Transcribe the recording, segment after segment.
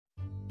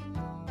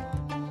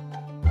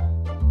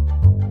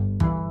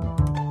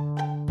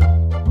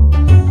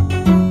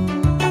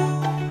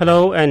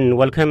Hello and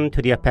welcome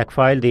to the Afpak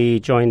File, the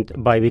joint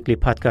bi-weekly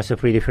podcast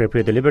of Radio Free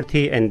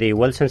Liberty and the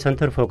Wilson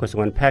Center focusing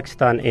on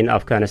Pakistan in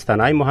Afghanistan.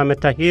 I'm Mohammed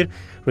Tahir,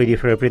 Radio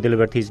Free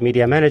Liberty's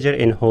media manager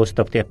and host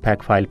of the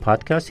Afpak File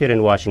podcast here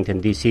in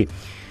Washington, D.C.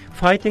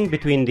 Fighting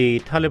between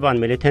the Taliban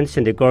militants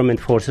and the government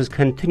forces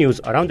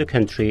continues around the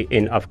country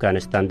in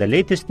Afghanistan. The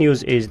latest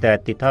news is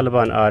that the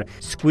Taliban are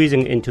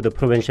squeezing into the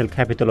provincial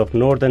capital of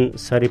northern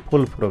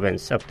Saripul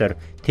province after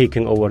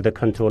taking over the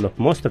control of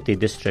most of the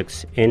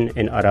districts in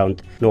and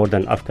around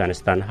northern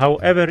Afghanistan.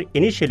 However,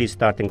 initially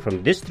starting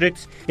from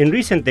districts, in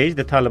recent days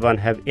the Taliban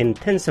have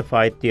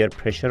intensified their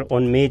pressure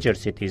on major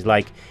cities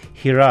like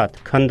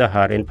Herat,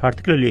 Kandahar, and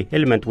particularly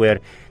Helmand, where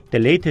the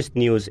latest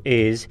news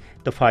is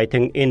the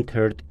fighting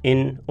entered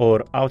in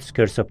or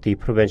outskirts of the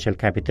provincial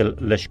capital,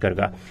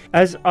 Lashkargah.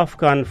 As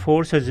Afghan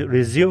forces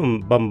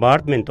resume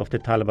bombardment of the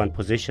Taliban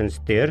positions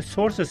there,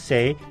 sources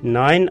say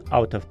 9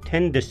 out of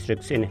 10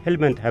 districts in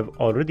Helmand have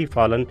already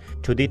fallen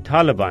to the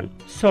Taliban.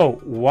 So,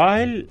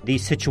 while the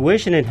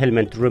situation in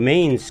Helmand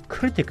remains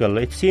critical,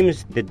 it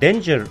seems the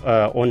danger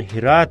on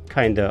Herat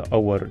kind of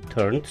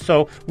overturned.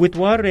 So, with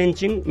war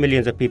raging,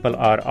 millions of people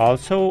are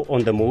also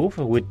on the move.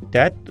 With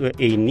that,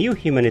 a new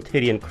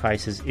humanitarian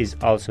crisis is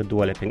also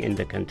developing in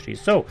the country.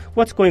 So,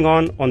 what's going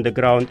on the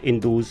ground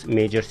in those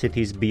major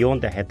cities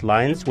beyond the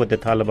headlines, what the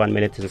Taliban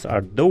militants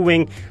are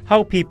doing,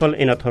 how people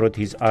and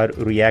authorities are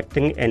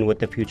reacting, and what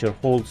the future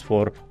holds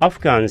for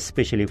Afghans,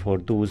 especially for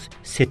those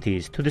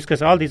cities. To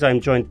discuss all these, I'm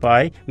joined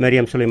by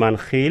Maryam Suleiman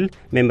Khil,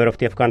 member of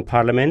the Afghan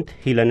Parliament,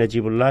 Hila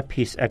Najibullah,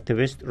 peace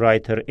activist,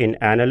 writer and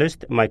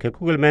analyst, Michael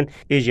Kugelman,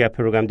 Asia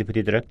Program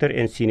Deputy Director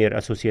and Senior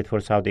Associate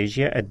for South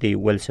Asia at the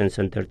Wilson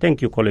Center.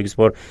 Thank you, colleagues,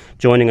 for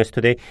joining us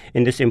today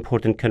in this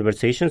important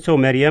conversation. So,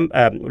 Maryam,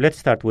 let's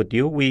start with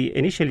you. We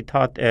initially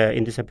thought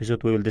in this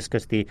episode we will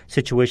discuss the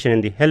situation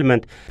in the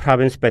Helmand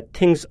province, but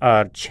things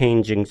are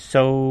changing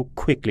so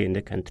quickly in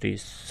the country.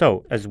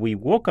 So, as we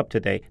woke up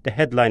today, the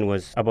headline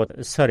was about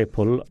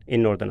Saripul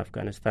in northern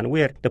Afghanistan,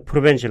 where the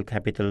provincial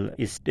capital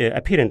is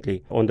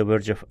apparently on the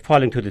verge of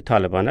falling to the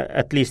Taliban.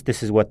 At least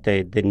this is what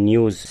the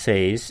news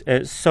says.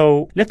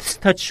 So, let's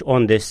touch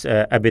on this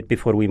a bit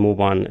before we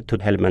move on to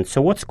Helmand.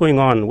 So, what's going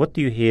on? What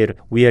do you hear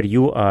where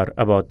you are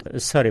about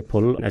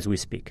Saripul as we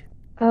speak?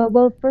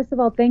 Well, first of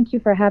all, thank you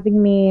for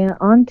having me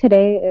on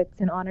today. It's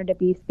an honor to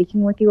be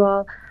speaking with you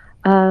all.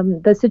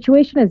 The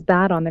situation is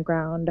bad on the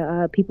ground.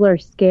 People are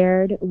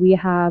scared. We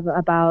have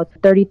about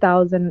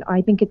 30,000,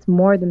 I think it's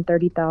more than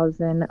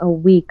 30,000 a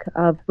week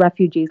of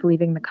refugees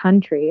leaving the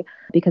country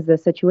because of the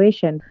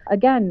situation.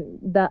 Again,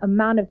 the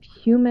amount of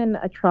human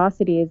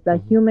atrocities,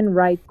 the human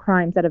rights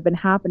crimes that have been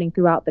happening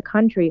throughout the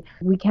country,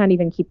 we can't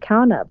even keep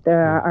count of.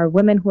 There are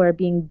women who are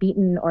being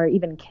beaten or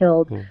even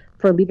killed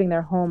for leaving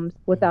their homes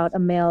without a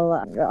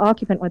male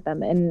occupant with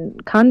them. In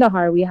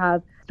Kandahar, we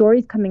have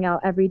stories coming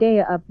out every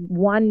day of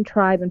one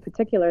tribe in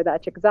particular, the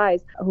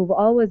Achakzais, who've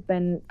always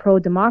been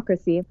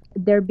pro-democracy.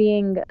 They're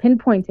being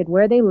pinpointed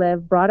where they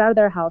live, brought out of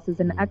their houses,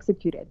 and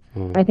executed.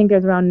 I think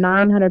there's around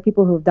 900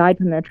 people who've died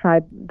from their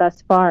tribe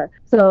thus far.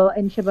 So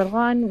in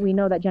Shibarghan, we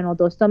know that General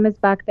Dostum is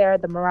back there.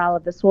 The morale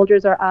of the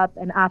soldiers are up.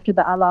 And after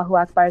the Allahu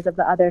Akbars of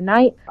the other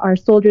night, our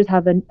soldiers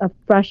have a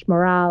fresh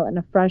morale and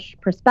a fresh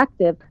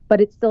perspective. But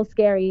it's still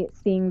scary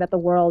seeing that the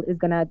world is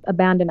going to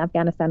abandon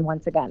Afghanistan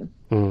once again.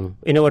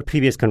 In our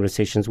previous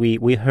conversations,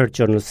 we heard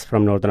journalists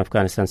from northern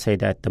Afghanistan say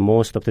that the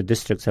most of the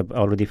districts have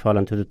already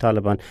fallen to the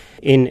Taliban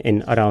in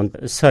and around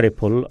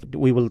Saripul.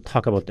 We will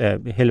talk about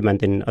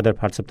Helmand and other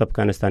parts of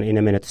Afghanistan in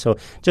a minute. So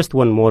just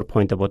one more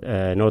point about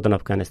northern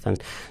Afghanistan.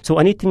 So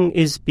anything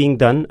is being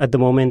done at the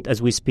moment as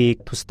we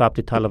speak to stop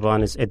the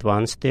Taliban is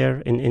advanced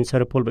there in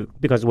Saripul?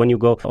 Because when you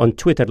go on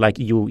Twitter, like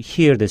you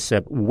hear this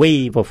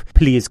wave of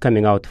pleas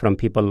coming out from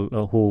people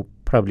who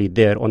probably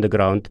there on the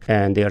ground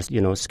and they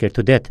are, scared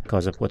to death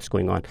because of what's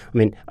going on. I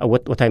mean,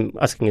 what I'm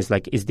asking is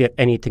is there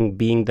anything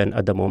being done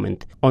at the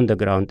moment on the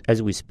ground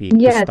as we speak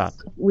to stop?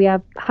 We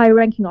have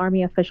high-ranking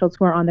army officials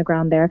who are on the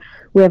ground there.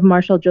 We have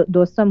Marshal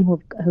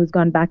Dostum who's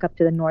gone back up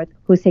to the north,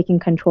 who's taking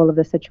control of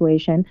the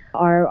situation.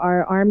 Our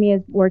army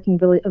is working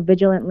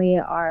vigilantly.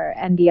 Our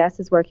NDS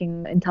is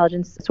working,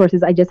 intelligence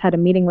sources. I just had a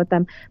meeting with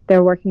them.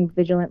 They're working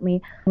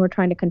vigilantly. We're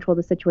trying to control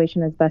the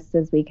situation as best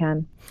as we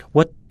can.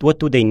 What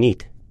do they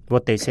need?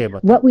 What they say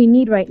about what we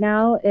need right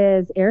now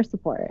is air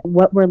support.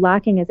 What we're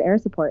lacking is air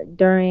support.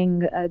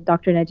 During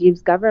Dr.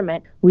 Najib's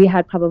government, we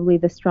had probably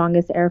the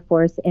strongest air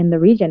force in the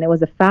region. It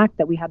was a fact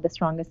that we had the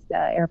strongest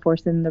air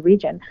force in the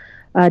region.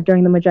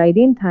 During the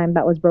Mujahideen time,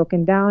 that was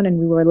broken down and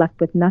we were left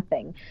with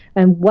nothing.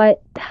 And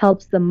what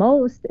helps the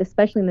most,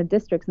 especially in the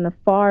districts, in the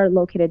far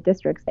located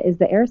districts, is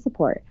the air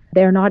support.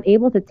 They're not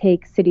able to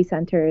take city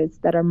centers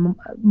that are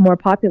more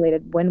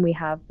populated when we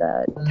have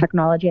the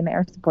technology and the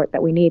air support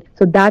that we need.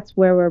 So that's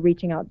where we're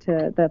reaching out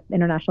to the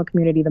international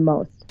community the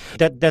most.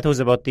 That was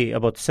about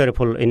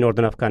Serpol in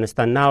northern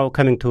Afghanistan. Now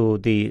coming to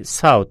the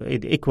south,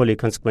 equally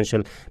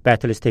consequential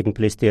battle is taking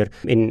place there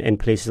in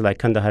places like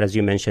Kandahar, as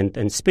you mentioned,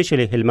 and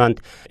especially Helmand,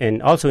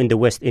 and also in the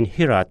west in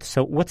Herat.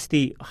 So what's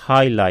the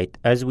highlight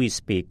as we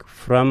speak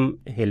from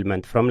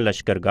Helmand, from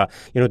Lashkargah?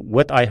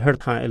 What I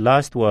heard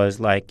last was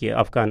like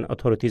Afghan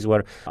authorities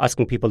were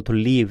asking people to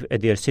leave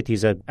their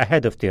cities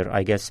ahead of their,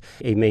 I guess,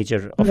 a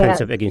major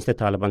offensive against the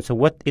Taliban. So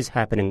what is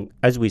happening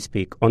as we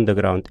speak on the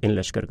ground in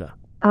Lashkargah?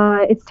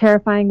 It's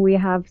terrifying. We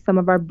have some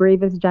of our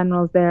bravest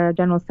generals there.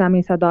 General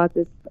Sami Sadat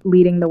is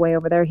leading the way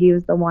over there. He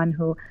was the one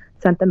who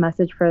sent the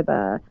message for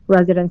the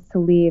residents to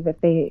leave if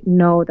they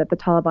know that the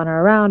Taliban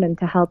are around, and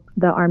to help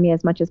the army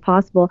as much as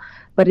possible.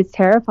 But it's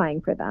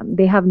terrifying for them.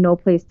 They have no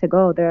place to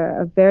go.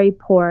 They're a very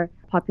poor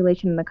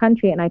population in the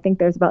country, and I think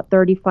there's about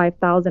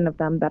 35,000 of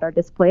them that are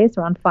displaced,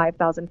 around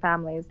 5,000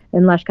 families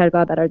in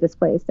Lashkargah that are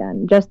displaced.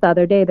 And just the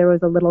other day, there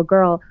was a little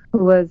girl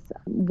who was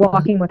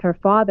walking with her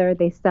father.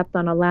 They stepped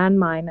on a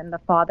landmine and the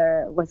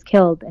father was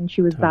killed, and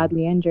she was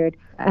badly injured.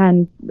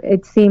 And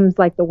it seems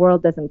like the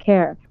world doesn't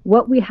care.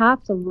 What we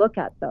have to look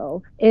at,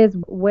 though, is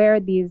where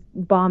these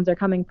bombs are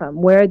coming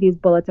from, where these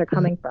bullets are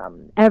coming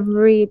from.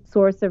 Every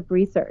source of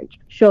research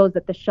shows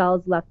that the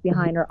shells left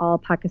behind are all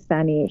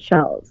Pakistani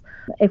shells.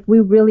 If we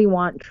really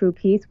want true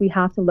peace, we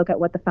have to look at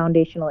what the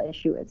foundational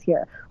issue is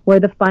here, where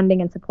the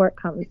funding and support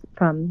comes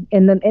from.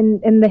 In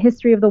the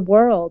history of the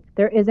world,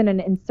 there isn't an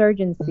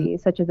insurgency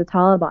such as the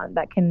Taliban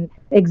that can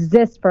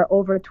exist for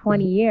over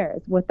 20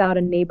 years without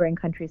a neighboring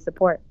country's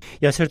support.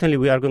 Yeah, certainly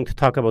we are going to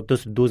talk about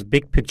those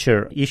big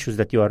picture issues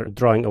that you are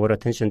drawing our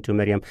attention to,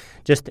 Miriam,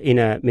 just in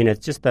a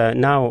minute. Just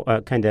now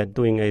kind of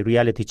doing a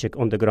reality check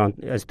on the ground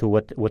as to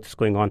what's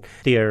going on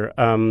there.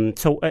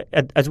 So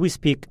as we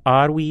speak,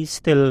 are we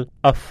still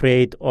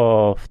afraid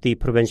of the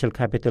provincial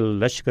capital,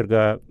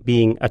 Lashkargah,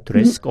 being at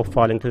risk of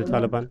falling to the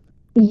Taliban?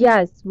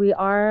 Yes, we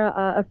are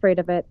afraid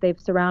of it. They've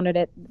surrounded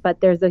it, but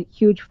there's a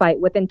huge fight.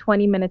 Within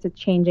 20 minutes, it's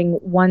changing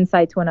one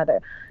side to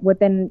another.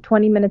 Within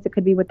 20 minutes, it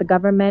could be with the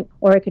government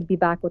or it could be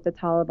back with the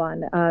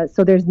Taliban.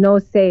 So there's no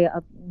say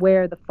of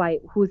where the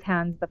fight, whose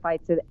hands the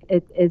fight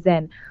is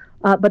in.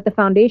 But the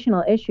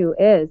foundational issue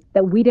is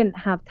that we didn't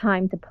have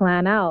time to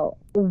plan out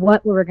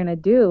what we were going to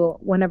do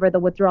whenever the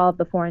withdrawal of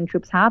the foreign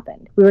troops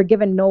happened. We were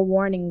given no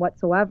warning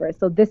whatsoever.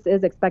 So this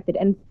is expected.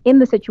 And in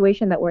the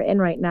situation that we're in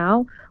right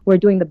now, we're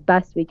doing the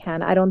best we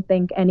can. I don't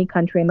think any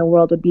country in the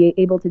world would be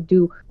able to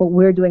do what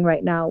we're doing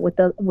right now with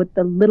the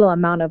little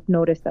amount of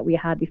notice that we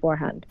had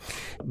beforehand.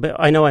 But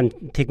I know I'm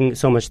taking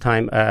so much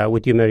time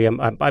with you,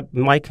 Miriam.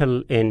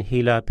 Michael and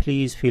Hila,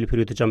 please feel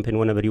free to jump in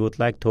whenever you would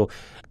like to.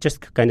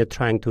 Just kind of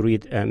trying to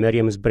read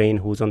Miriam's brain,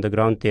 who's on the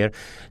ground there.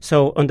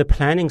 So on the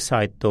planning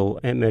side, though,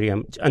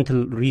 Miriam,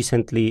 until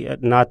recently,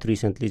 not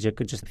recently,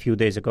 just a few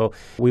days ago,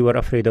 we were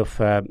afraid of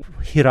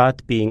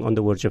Herat being on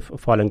the verge of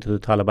falling to the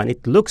Taliban.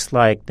 It looks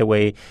like the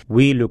way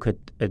we look at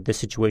the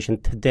situation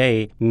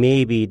today,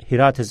 maybe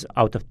Herat is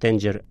out of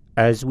danger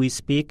as we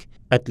speak,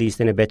 at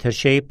least in a better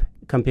shape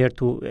compared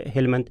to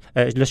Helmand,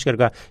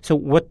 Lashkargah. So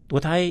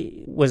what I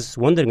was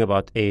wondering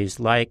about is,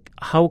 like,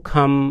 how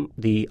come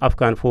the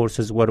Afghan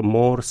forces were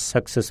more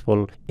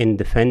successful in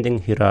defending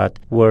Herat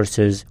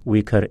versus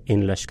weaker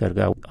in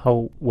Lashkargah?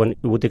 How one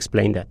would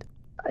explain that?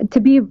 To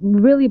be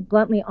really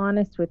bluntly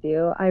honest with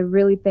you, I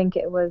really think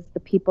it was the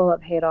people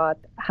of Herat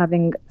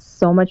having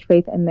so much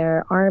faith in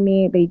their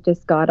army. They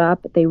just got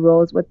up, they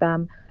rose with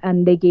them,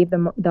 and they gave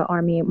them the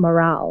army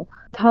morale.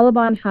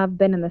 Taliban have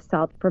been in the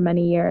south for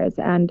many years,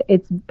 and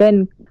it's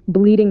been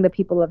bleeding the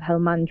people of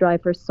Helmand dry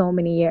for so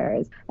many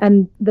years.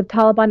 And the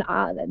Taliban,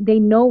 they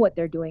know what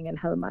they're doing in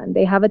Helmand.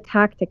 They have a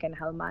tactic in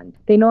Helmand.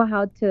 They know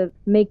how to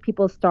make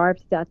people starve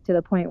to death to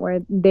the point where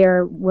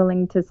they're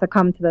willing to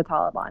succumb to the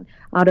Taliban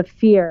out of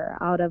fear,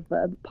 out of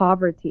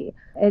poverty.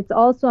 It's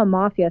also a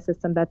mafia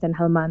system that's in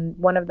Helmand.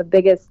 One of the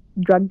biggest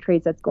drug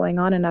trades that's going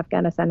on in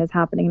Afghanistan is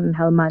happening in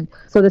Helmand.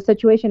 So the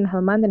situation in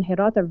Helmand and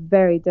Herat are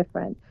very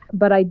different.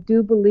 But I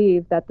do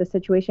believe that the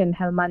situation in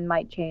Helmand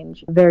might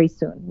change very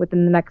soon,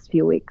 within the next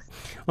few weeks.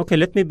 Okay,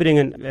 let me bring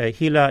in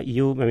Hila.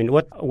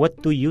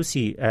 What do you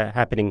see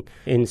happening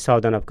in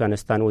southern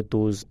Afghanistan with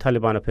those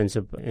Taliban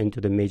offensive into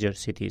the major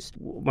cities?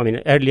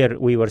 Earlier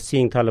we were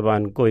seeing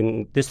Taliban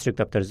going district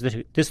after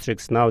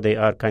districts. Now they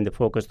are kind of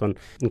focused on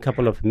a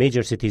couple of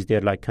major cities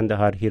there, like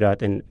Kandahar,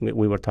 Herat, and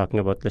we were talking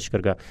about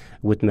Lashkargah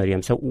with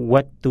Miriam. So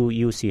what do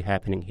you see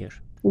happening here?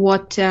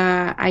 What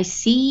I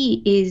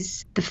see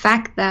is the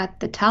fact that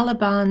the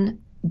Taliban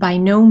by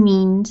no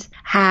means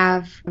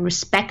have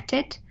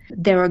respected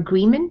their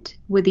agreement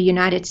with the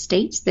United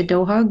States, the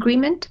Doha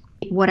Agreement.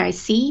 What I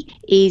see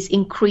is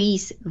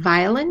increased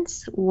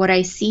violence. What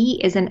I see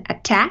is an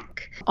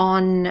attack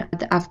on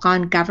the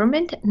Afghan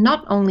government,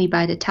 not only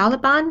by the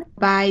Taliban,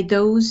 by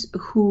those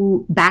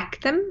who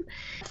back them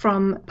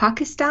from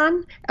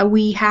Pakistan.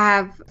 We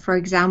have, for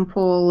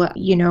example,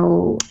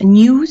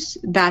 news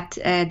that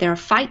there are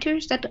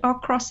fighters that are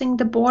crossing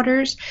the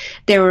borders.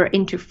 There are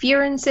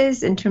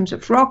interferences in terms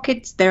of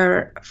rockets.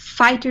 There are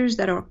fighters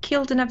that are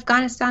killed in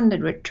Afghanistan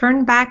that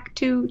return back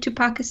to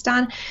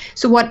Pakistan.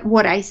 So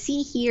what I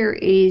see here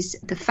is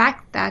the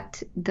fact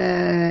that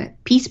the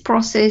peace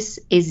process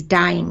is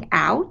dying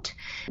out.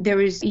 There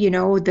is,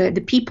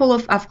 the people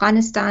of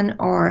Afghanistan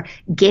are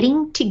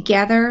getting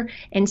together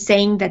and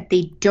saying that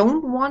they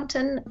don't want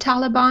a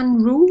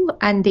Taliban rule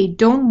and they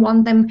don't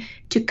want them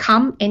to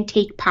come and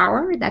take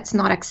power. That's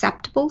not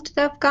acceptable to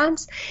the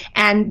Afghans.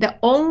 And the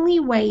only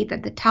way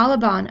that the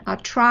Taliban are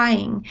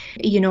trying,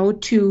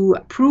 to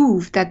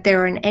prove that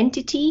they're an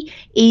entity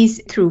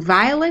is through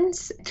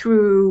violence,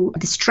 through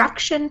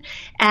destruction,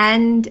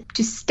 and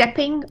just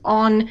stepping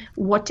on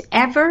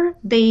whatever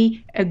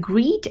they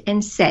agreed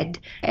and said,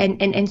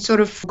 and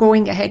sort of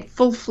going ahead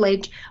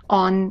full-fledged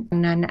on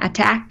an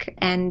attack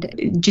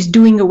and just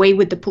doing away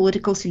with the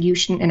political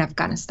solution in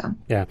Afghanistan.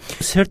 Yeah,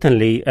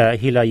 certainly,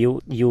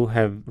 Hila, you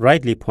have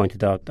rightly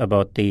pointed out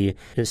about the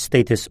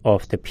status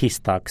of the peace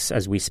talks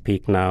as we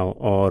speak now,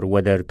 or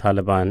whether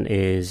Taliban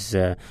is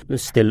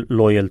still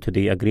loyal to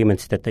the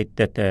agreements that they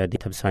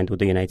have signed with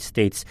the United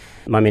States.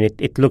 I mean,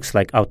 it looks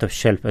like out of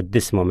shelf at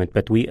this moment,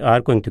 but we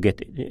are going to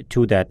get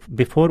to that.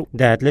 Before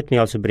that, let me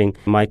also bring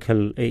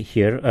Michael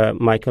here.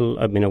 Michael,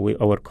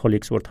 our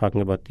colleagues were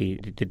talking about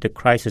the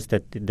crisis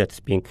that's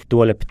being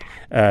developed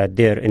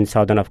there in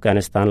southern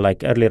Afghanistan.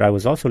 Like earlier, I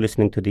was also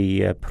listening to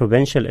the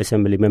provincial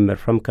assembly member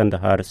from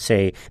Kandahar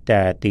say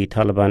that the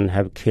Taliban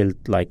have killed,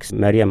 like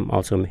Mariam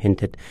also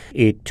hinted,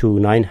 800 to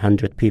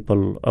 900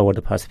 people over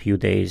the past few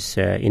days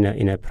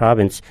in a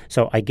province.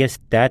 So I guess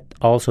that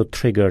also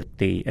triggered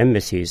the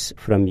embassies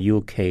from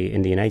UK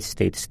in the United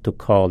States to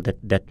call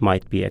that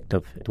might be act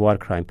of war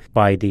crime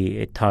by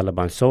the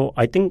Taliban. So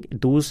I think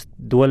those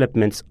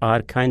developments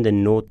are kind of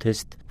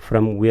noticed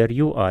from where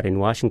you are in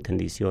Washington,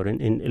 D.C. or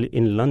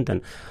in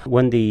London.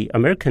 When the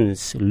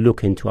Americans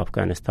look into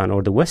Afghanistan,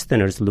 or the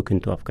Westerners look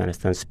into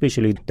Afghanistan,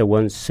 especially the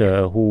ones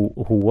who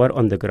were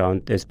on the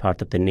ground as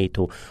part of the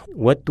NATO,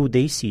 what do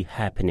they see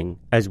happening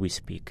as we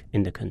speak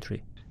in the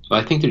country?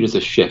 I think there is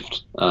a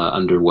shift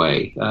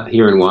underway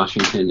here in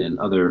Washington and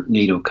other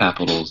NATO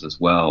capitals as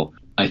well.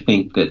 I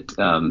think that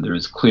there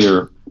is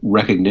clear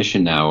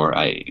recognition now, or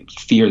I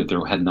fear that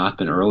there had not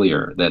been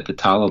earlier, that the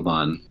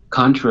Taliban,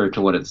 contrary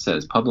to what it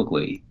says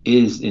publicly,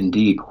 is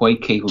indeed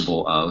quite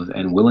capable of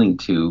and willing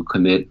to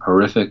commit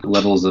horrific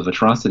levels of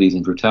atrocities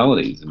and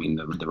brutalities. I mean,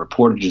 the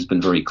reportage has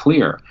been very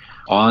clear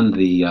on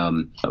the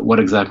what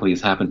exactly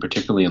has happened,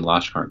 particularly in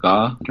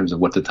Lashkar-Gah, in terms of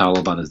what the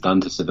Taliban has done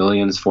to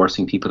civilians,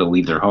 forcing people to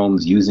leave their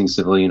homes, using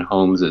civilian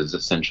homes as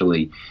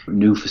essentially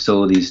new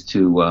facilities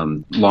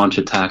to launch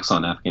attacks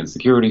on Afghan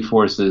security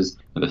forces.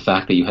 The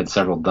fact that you had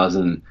several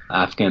dozen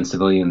Afghan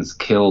civilians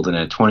killed in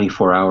a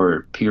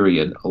 24-hour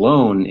period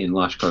alone in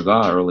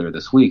Lashkar-Gah earlier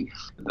this week.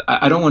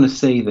 I don't want to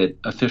say that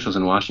officials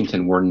in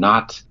Washington were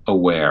not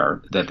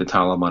aware that the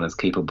Taliban is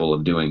capable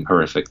of doing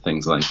horrific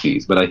things like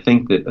these, but I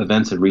think that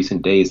events of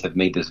recent days have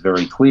made this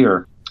very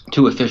clear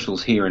to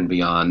officials here and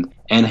beyond,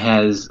 and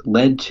has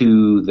led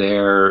to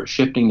their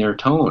shifting their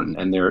tone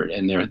and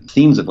their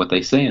themes of what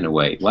they say in a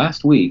way.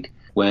 Last week,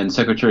 when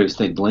Secretary of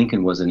State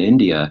Blinken was in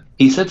India,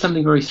 he said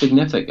something very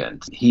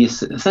significant. He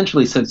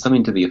essentially said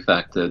something to the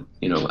effect that,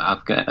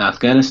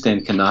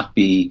 Afghanistan cannot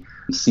be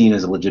seen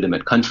as a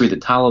legitimate country. The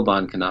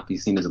Taliban cannot be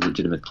seen as a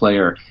legitimate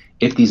player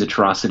if these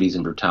atrocities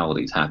and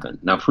brutalities happen.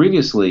 Now,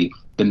 previously,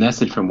 the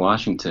message from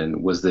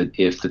Washington was that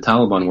if the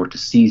Taliban were to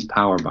seize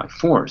power by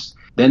force,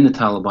 then the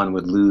Taliban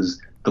would lose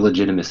the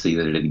legitimacy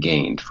that it had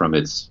gained from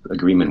its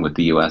agreement with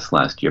the U.S.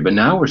 last year. But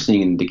now we're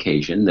seeing an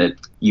indication that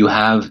you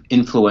have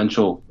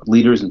influential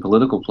leaders and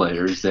political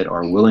players that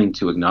are willing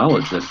to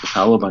acknowledge that the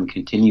Taliban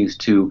continues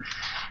to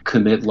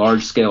commit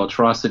large-scale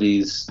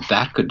atrocities.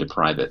 That could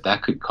deprive it.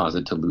 That could cause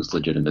it to lose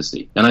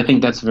legitimacy. And I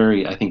think that's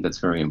very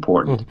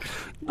important.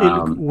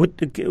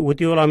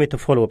 Would you allow me to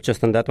follow up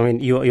just on that? I mean,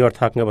 you are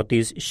talking about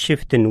this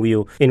shift in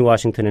view in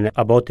Washington and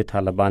about the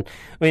Taliban.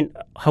 I mean,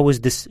 how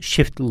is this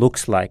shift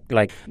looks like?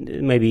 Like,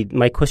 maybe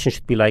my question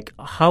should be like,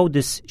 how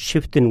this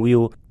shift in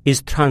view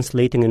is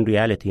translating in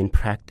reality, in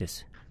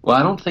practice? Well,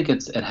 I don't think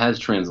it has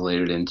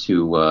translated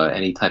into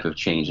any type of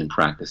change in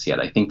practice yet.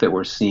 I think that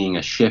we're seeing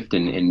a shift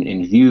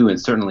in view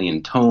and certainly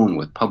in tone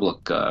with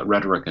public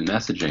rhetoric and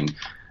messaging,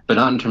 but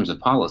not in terms of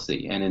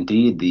policy. And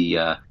indeed,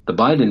 the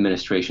Biden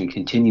administration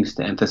continues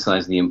to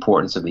emphasize the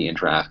importance of the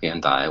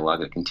intra-Afghan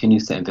dialogue. It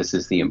continues to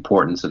emphasize the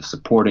importance of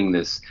supporting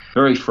this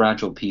very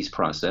fragile peace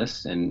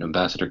process. And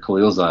Ambassador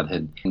Khalilzad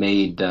had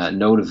made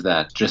note of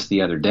that just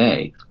the other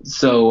day.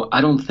 So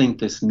I don't think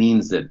this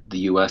means that the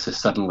U.S. is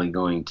suddenly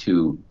going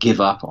to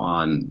give up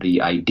on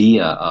the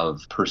idea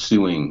of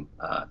pursuing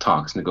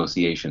talks,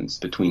 negotiations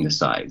between the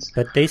sides.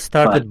 But they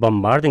started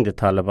bombarding the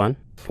Taliban.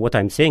 What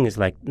I'm saying is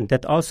like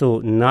that also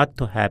not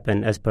to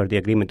happen as per the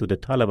agreement with the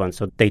Taliban.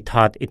 So they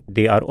thought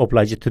they are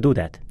obliged to do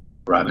that.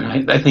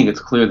 Right. I think it's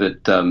clear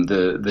that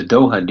the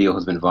Doha deal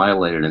has been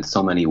violated in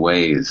so many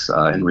ways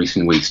in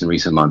recent weeks and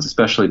recent months,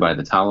 especially by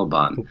the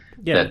Taliban.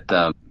 Yeah.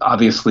 That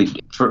obviously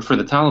for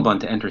the Taliban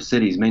to enter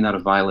cities may not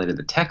have violated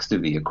the text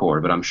of the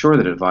accord, but I'm sure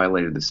that it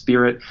violated the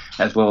spirit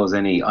as well as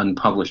any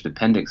unpublished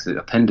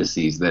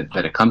appendices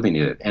that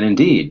accompanied it. And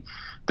indeed,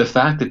 the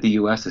fact that the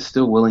U.S. is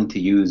still willing to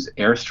use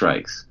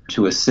airstrikes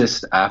to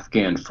assist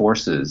Afghan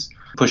forces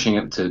pushing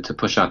it to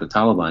push out the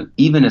Taliban,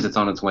 even as it's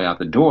on its way out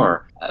the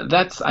door,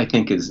 that's, I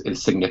think, is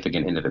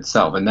significant in of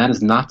itself. And that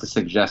is not to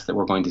suggest that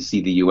we're going to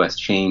see the U.S.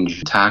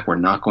 change tack. We're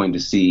not going to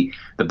see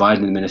the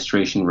Biden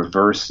administration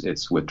reverse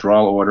its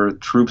withdrawal order.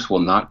 Troops will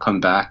not come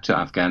back to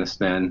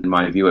Afghanistan, in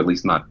my view, at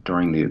least not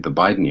during the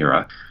Biden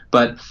era.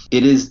 But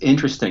it is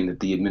interesting that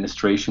the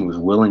administration was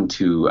willing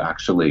to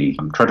actually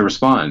try to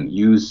respond,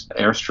 use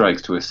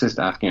airstrikes to assist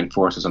Afghan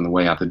forces on the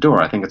way out the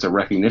door. I think it's a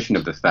recognition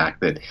of the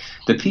fact that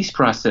the peace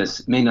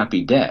process may not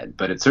be dead,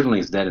 but it certainly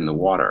is dead in the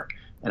water.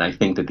 And I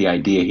think that the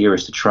idea here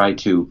is to try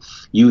to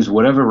use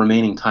whatever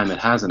remaining time it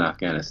has in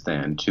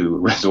Afghanistan to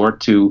resort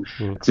to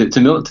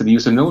the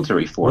use of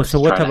military force.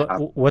 So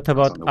what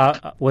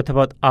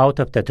about out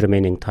of that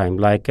remaining time?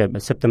 Like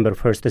September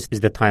 1st is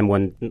the time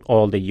when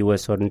all the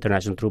U.S. or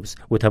international troops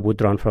would have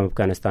withdrawn from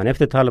Afghanistan. If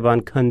the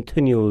Taliban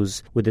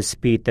continues with the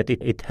speed that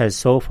it has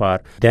so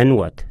far, then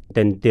what?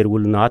 Then there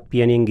will not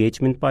be any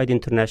engagement by the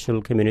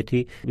international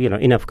community,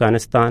 in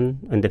Afghanistan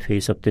in the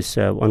face of this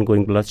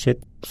ongoing bloodshed.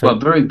 So, well,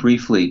 very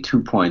briefly,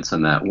 2 points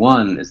on that.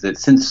 One is that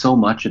since so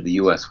much of the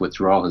U.S.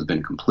 withdrawal has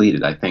been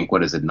completed, I think,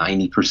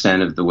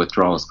 90% of the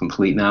withdrawal is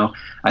complete now.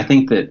 I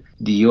think that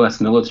the U.S.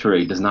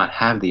 military does not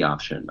have the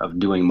option of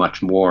doing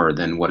much more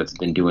than what it's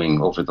been doing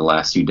over the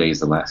last few days,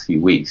 the last few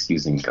weeks,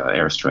 using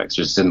airstrikes.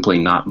 There's simply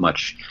not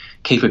much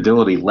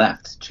capability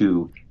left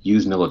to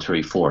use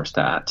military force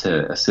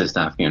to assist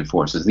Afghan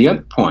forces. The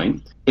other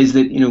point is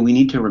that, we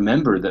need to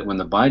remember that when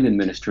the Biden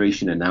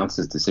administration announced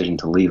its decision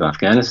to leave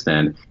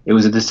Afghanistan, it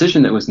was a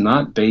decision that was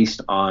not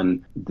based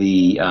on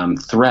the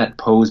threat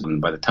posed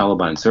by the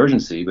Taliban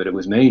insurgency, but it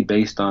was made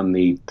based on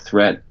the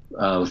threat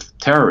of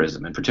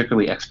terrorism, and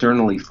particularly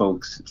externally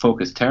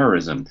focused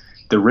terrorism,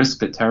 the risk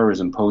that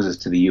terrorism poses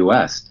to the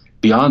U.S.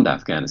 beyond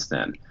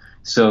Afghanistan.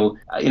 So,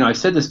 I've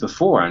said this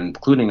before,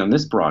 including on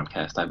this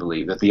broadcast, I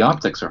believe, that the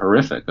optics are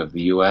horrific of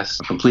the U.S.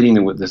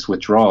 completing this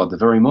withdrawal at the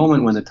very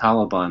moment when the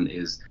Taliban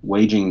is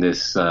waging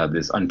this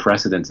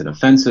unprecedented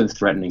offensive,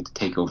 threatening to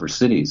take over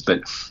cities.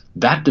 But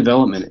that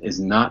development is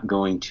not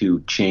going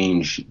to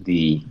change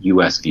the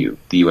U.S. view,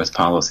 the U.S.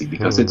 policy,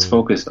 because it's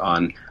focused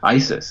on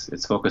ISIS,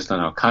 it's focused on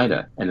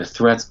Al-Qaeda, and the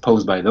threats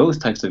posed by those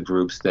types of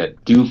groups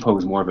that do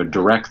pose more of a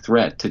direct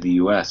threat to the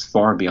U.S.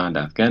 far beyond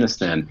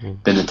Afghanistan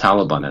than the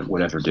Taliban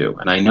would ever do.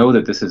 And I know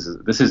that this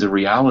is a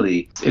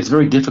reality. It's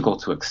very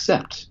difficult to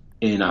accept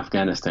in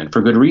Afghanistan for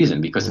good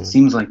reason, because it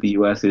seems like the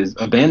U.S. is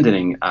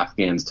abandoning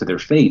Afghans to their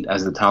fate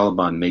as the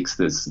Taliban makes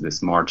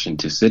this march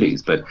into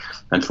cities. But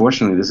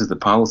unfortunately, this is the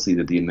policy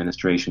that the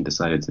administration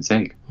decided to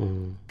take.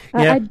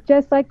 I'd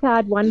just like to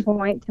add one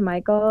point to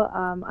Michael.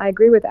 I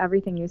agree with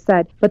everything you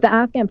said, but the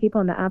Afghan people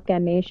and the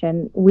Afghan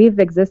nation, we've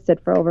existed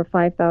for over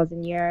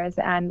 5,000 years,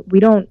 and we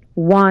don't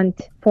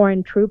want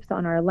foreign troops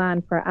on our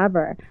land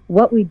forever.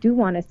 What we do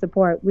want is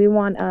support. We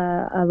want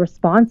a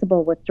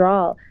responsible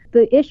withdrawal.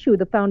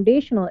 The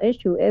foundational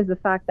issue is the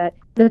fact that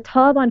the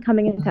Taliban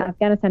coming into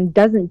Afghanistan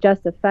doesn't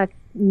just affect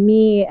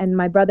me and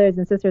my brothers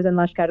and sisters in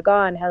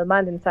Lashkar-Gah and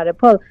Helmand and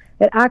Saripul.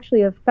 It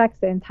actually affects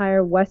the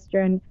entire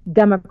Western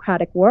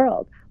democratic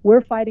world.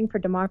 We're fighting for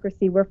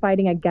democracy. We're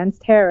fighting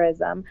against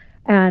terrorism.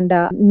 And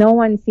no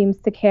one seems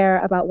to care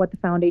about what the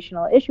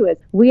foundational issue is.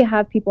 We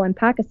have people in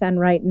Pakistan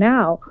right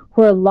now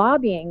who are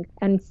lobbying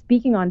and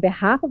speaking on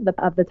behalf of the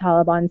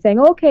Taliban,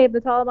 saying, okay, if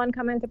the Taliban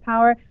come into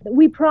power,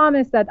 we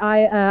promise that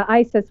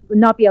ISIS would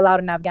not be allowed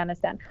in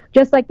Afghanistan.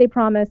 Just like they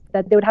promised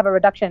that they would have a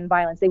reduction in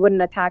violence. They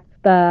wouldn't attack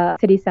the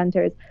city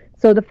centers.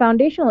 So the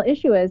foundational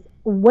issue is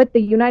what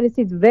the United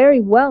States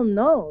very well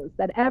knows,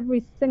 that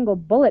every single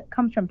bullet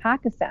comes from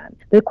Pakistan.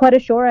 The Quetta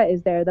Shora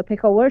is there, the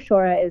Peshawar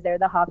Shora is there,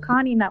 the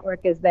Haqqani network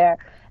is there,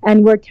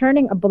 and we're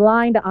turning a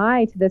blind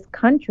eye to this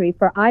country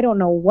for I don't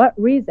know what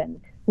reason,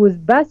 who's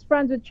best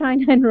friends with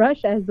China and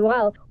Russia as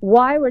well,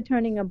 why we're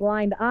turning a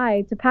blind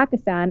eye to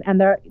Pakistan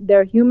and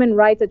their human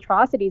rights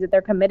atrocities that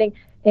they're committing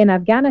in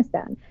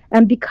Afghanistan.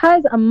 And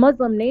because a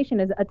Muslim nation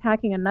is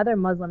attacking another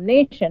Muslim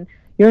nation,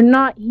 you're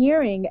not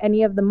hearing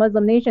any of the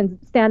Muslim nations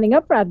standing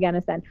up for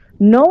Afghanistan.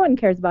 No one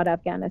cares about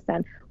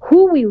Afghanistan.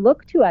 Who we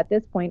look to at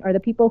this point are the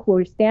people who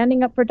are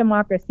standing up for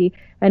democracy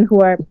and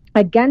who are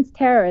against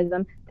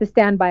terrorism to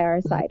stand by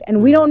our side.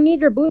 And we don't need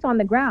your boots on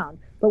the ground,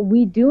 but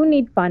we do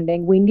need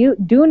funding. We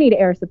do need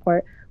air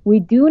support. We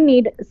do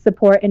need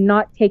support in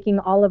not taking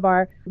all of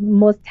our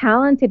most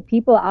talented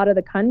people out of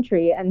the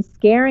country and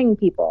scaring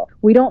people.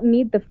 We don't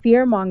need the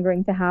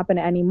fear-mongering to happen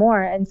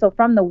anymore. And so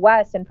from the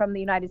West and from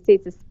the United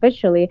States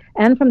especially,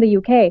 and from the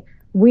UK,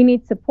 we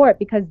need support,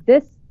 because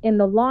this, in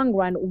the long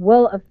run,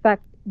 will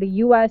affect the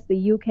US,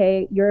 the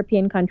UK,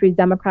 European countries,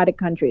 democratic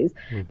countries.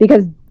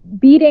 Because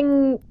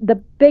beating the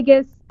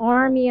biggest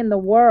army in the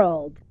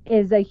world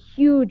is a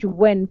huge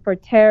win for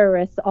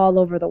terrorists all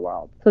over the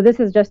world. So this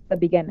is just the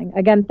beginning.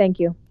 Again, thank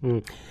you.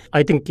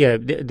 I think,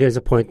 there's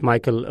a point,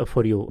 Michael,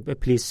 for you.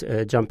 Please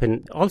jump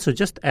in. Also,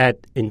 just add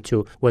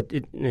into what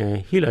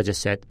Hila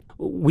just said.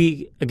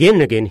 We again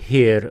and again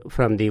hear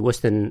from the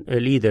Western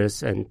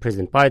leaders and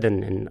President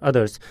Biden and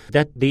others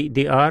that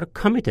they are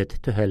committed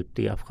to help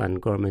the Afghan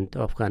government,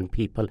 Afghan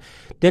people.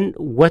 Then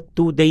what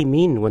do they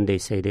mean when they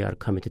say they are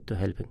committed to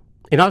helping?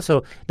 And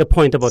also the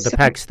point about the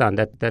Pakistan,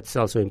 that's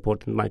also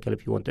important, Michael,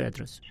 if you want to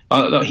address.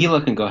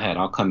 Hila can go ahead.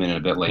 I'll come in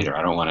a bit later.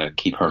 I don't want to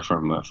keep her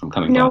from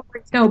coming back.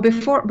 No,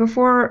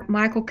 before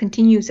Michael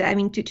continues, I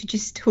mean, to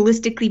just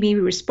holistically maybe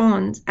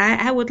respond,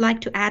 I would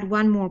like to add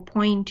one more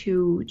point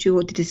to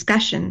the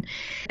discussion.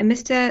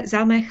 Mr.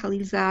 Zalmay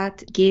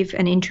Khalilzad gave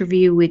an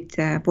interview with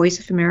Voice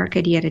of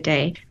America the other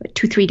day,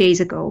 2-3 days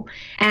ago.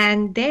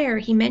 And there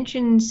he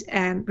mentions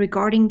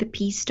regarding the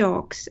peace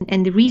talks,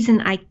 and the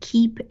reason I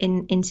keep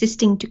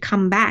insisting to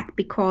come back,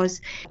 because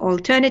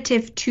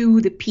alternative to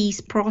the peace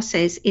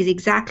process is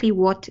exactly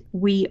what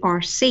we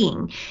are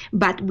saying.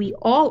 But we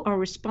all are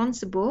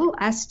responsible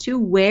as to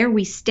where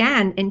we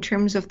stand in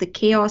terms of the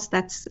chaos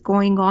that's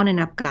going on in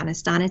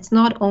Afghanistan. It's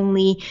not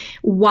only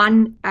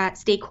one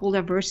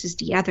stakeholder versus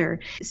the other.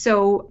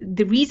 So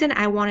the reason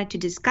I wanted to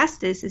discuss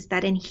this is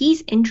that in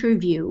his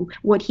interview,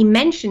 what he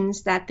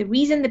mentions that the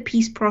reason the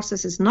peace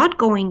process is not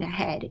going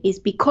ahead is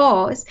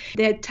because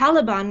the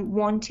Taliban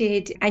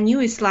wanted a new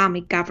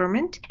Islamic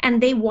government and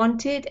they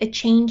wanted a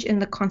change in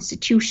the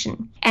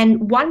constitution.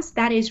 And once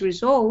that is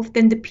resolved,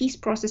 then the peace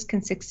process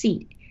can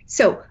succeed.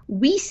 So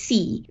we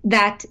see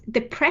that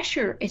the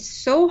pressure is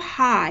so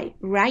high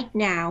right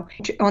now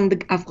on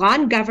the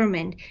Afghan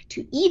government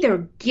to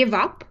either give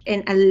up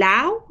and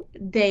allow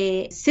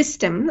the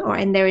system or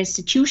in their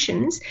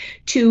institutions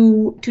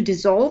to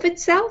dissolve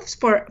itself,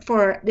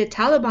 for the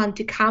Taliban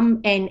to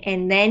come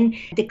and then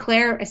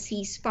declare a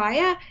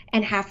ceasefire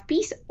and have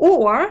peace,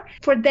 or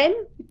for them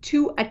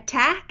to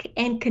attack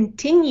and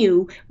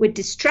continue with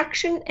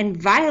destruction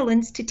and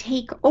violence to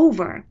take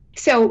over.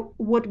 So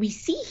what we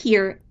see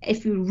here,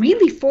 if you're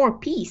really for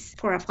peace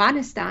for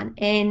Afghanistan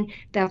and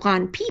the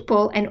Afghan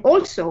people and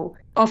also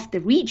of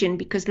the region,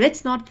 because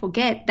let's not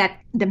forget that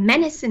the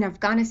menace in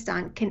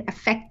Afghanistan can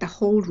affect the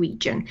whole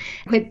region.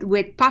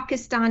 With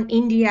Pakistan,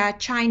 India,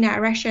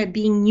 China, Russia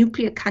being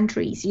nuclear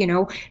countries,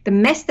 the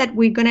mess that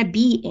we're going to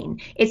be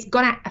in, it's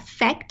going to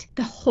affect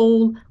the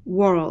whole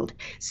world.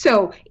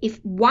 So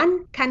if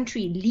one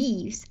country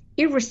leaves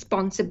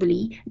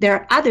irresponsibly, there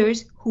are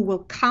others who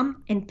will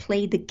come and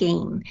play the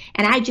game.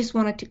 And I just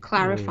wanted to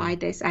clarify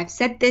this. I've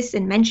said this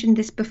and mentioned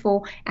this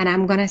before, and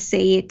I'm going to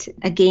say it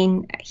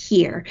again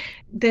here.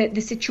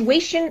 The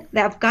situation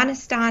that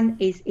Afghanistan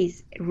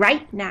is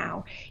right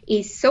now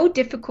is so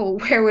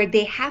difficult where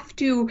they have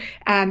to,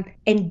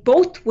 in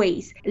both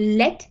ways,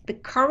 let the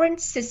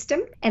current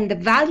system and the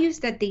values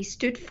that they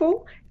stood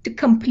for to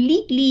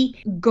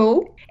completely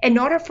go in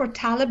order for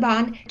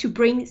Taliban to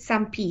bring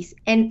some peace.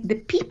 And the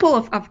people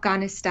of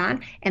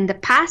Afghanistan in the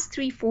past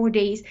 3-4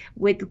 days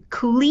with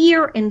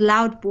clear and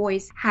loud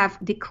voice have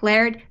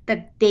declared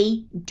that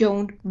they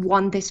don't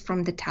want this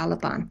from the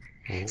Taliban.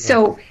 Mm-hmm.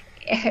 So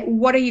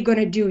what are you going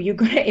to do? You're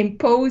going to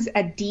impose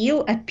a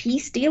deal, a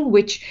peace deal,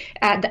 which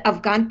the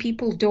Afghan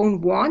people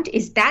don't want?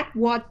 Is that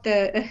what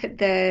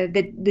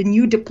the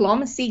new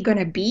diplomacy going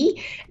to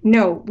be?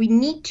 No, we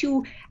need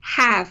to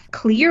have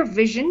clear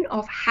vision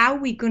of how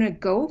we're going to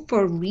go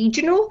for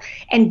regional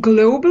and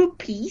global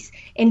peace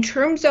in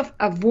terms of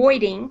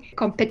avoiding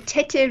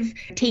competitive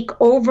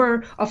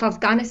takeover of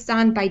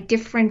Afghanistan by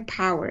different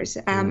powers.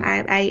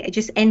 I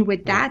just end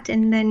with that,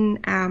 and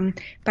then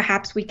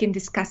perhaps we can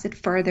discuss it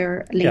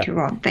further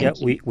later on. Thank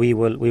you. We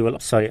will.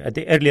 Sorry,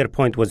 the earlier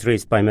point was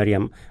raised by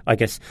Miriam. I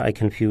guess I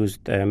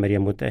confused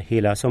Miriam with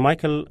Hila. So,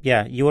 Michael,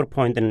 your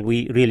point, and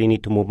we really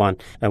need to move on.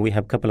 We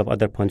have a couple of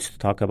other points to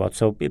talk about.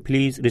 So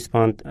please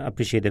respond.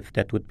 Appreciate if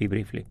that would be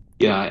briefly.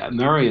 Yeah,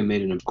 Mariam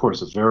made, of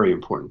course, a very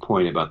important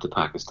point about the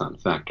Pakistan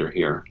factor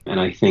here. And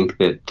I think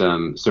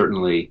that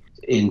certainly,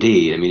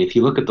 indeed, I mean, if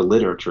you look at the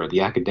literature,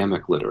 the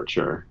academic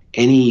literature,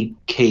 any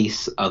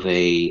case of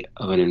an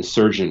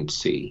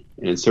insurgency,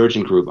 an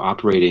insurgent group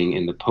operating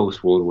in the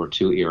post-World War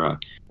II era,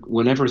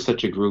 whenever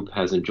such a group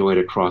has enjoyed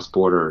a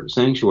cross-border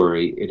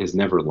sanctuary, it has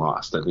never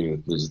lost. I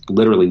mean, there's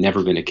literally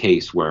never been a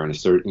case where an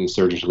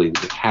insurgency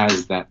that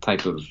has that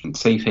type of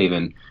safe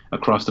haven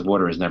across the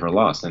border is never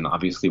lost. And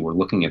obviously we're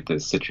looking at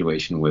this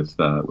situation with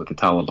the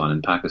Taliban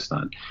in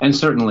Pakistan. And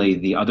certainly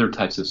the other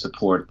types of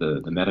support,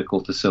 the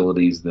medical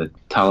facilities that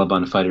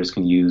Taliban fighters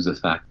can use, the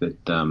fact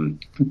that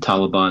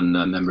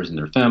Taliban members and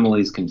their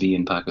families can be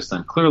in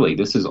Pakistan. Clearly,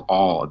 this is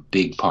all a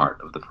big part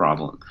of the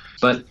problem.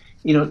 But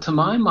To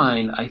my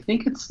mind, I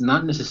think it's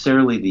not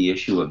necessarily the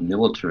issue of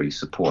military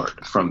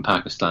support from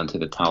Pakistan to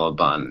the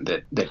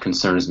Taliban that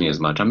concerns me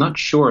as much. I'm not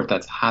sure if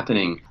that's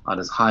happening on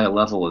as high a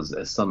level as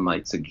some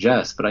might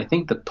suggest, but I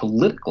think the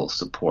political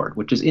support,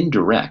 which is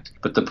indirect,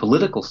 but the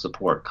political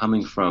support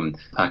coming from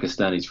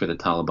Pakistanis for the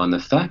Taliban, the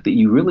fact that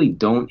you really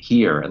don't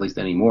hear, at least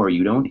anymore,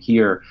 you don't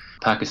hear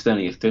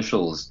Pakistani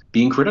officials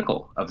being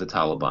critical of the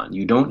Taliban.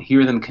 You don't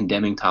hear them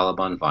condemning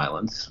Taliban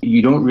violence.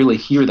 You don't really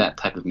hear that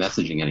type of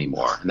messaging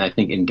anymore. And I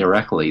think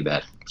indirectly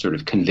that sort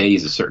of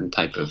conveys a certain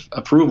type of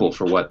approval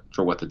for what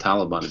the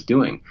Taliban is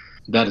doing.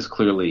 That is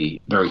clearly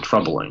very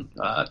troubling,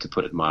 to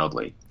put it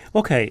mildly.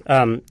 Okay,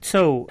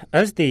 so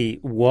as the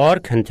war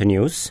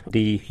continues,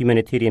 the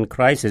humanitarian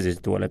crisis is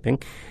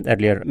developing.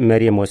 Earlier,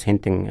 Miriam was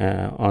hinting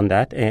on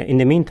that. In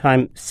the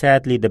meantime,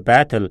 sadly, the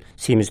battle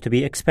seems to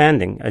be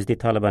expanding as the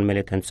Taliban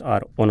militants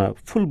are on a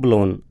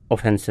full-blown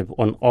offensive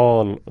on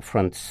all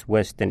fronts,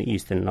 west and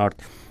east and north.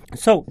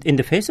 So, in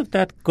the face of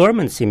that,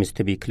 government seems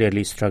to be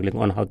clearly struggling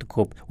on how to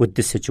cope with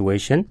this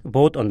situation,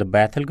 both on the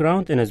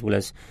battleground and as well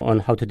as on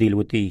how to deal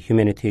with the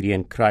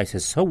humanitarian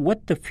crisis. So,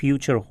 what the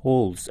future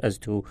holds as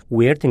to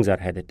where things are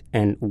headed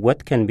and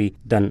what can be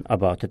done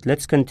about it.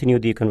 Let's continue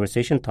the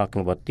conversation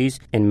talking about these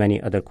and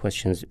many other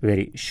questions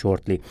very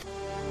shortly.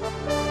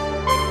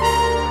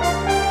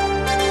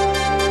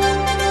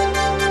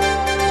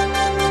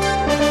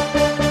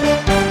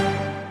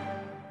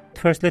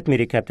 First, let me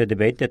recap the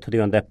debate today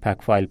on the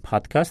Afpak File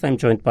podcast. I'm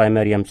joined by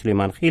Maryam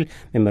Suleiman Khil,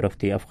 member of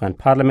the Afghan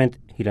Parliament,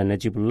 Hila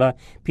Najibullah,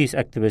 peace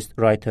activist,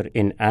 writer,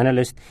 and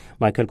analyst,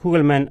 Michael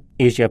Kugelman,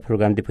 Asia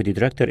Program Deputy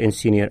Director and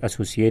Senior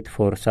Associate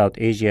for South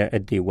Asia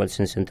at the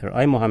Wilson Center.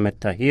 I'm Mohammed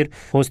Tahir,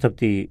 host of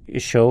the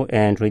show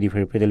and Radio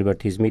Free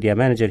Liberties Media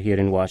Manager here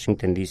in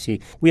Washington, D.C.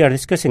 We are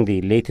discussing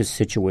the latest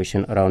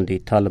situation around the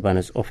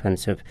Taliban's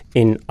offensive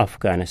in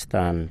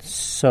Afghanistan.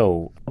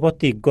 So, about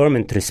the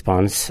government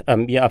response,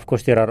 of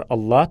course, there are a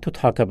lot to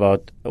talk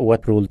about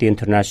what role the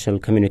international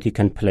community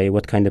can play,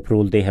 what kind of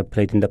role they have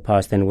played in the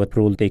past, and what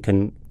role they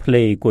can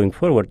play going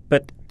forward.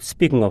 But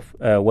speaking of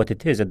what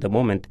it is at the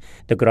moment,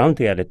 the ground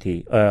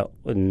reality,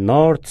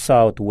 north,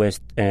 south,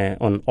 west,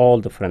 on all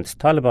the fronts,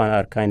 Taliban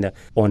are kind of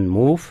on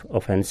move,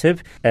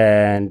 offensive,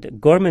 and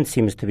government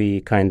seems to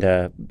be kind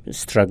of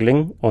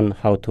struggling on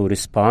how to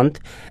respond.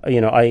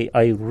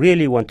 I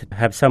really want to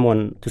have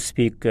someone to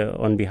speak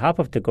on behalf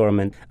of the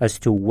government as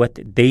to what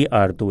they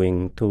are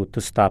doing to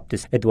stop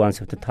this advance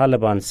of the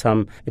Taliban.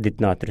 Some did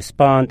not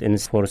respond, and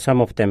for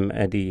some of them,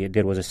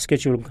 there was a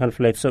scheduling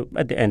conflict. So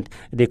at the end,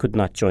 they could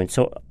not join.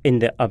 So in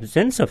the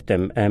absence of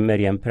them,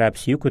 Miriam,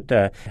 perhaps you could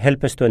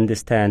help us to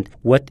understand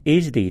what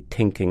is the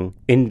thinking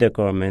in the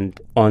government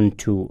on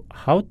to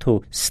how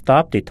to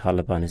stop the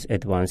Taliban's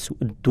advance.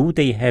 Do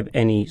they have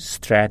any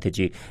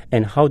strategy,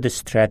 and how the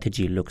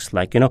strategy looks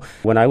like?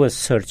 When I was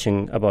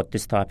searching about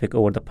this topic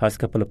over the past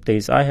couple of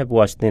days, I have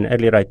watched, and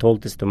earlier I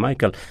told this to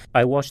Michael,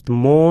 I watched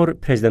more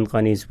President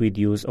Ghani's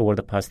videos over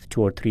the past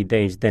 2 or 3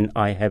 days than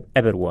I have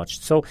ever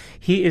watched. So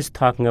he is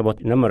talking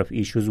about a number of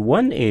issues.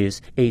 One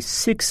is a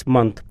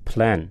 6-month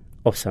plan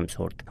of some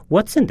sort.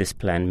 What's in this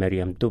plan,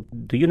 Miriam? Do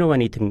you know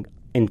anything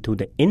into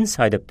the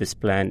inside of this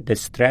plan, the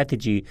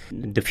strategy,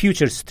 the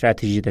future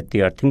strategy that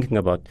they are thinking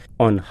about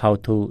on how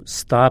to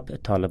stop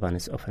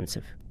Taliban's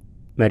offensive?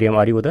 Miriam,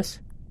 are you with us?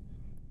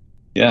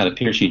 Yeah, it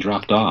appears she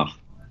dropped off.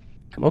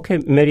 Okay,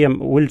 Miriam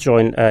will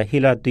join.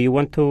 Hila, do you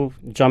want to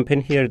jump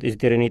in here? Is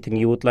there anything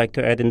you would like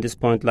to add in this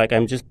point?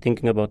 I'm just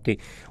thinking about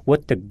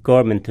what the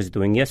government is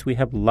doing. Yes, we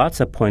have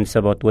lots of points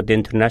about what the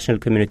international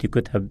community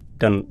could have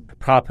done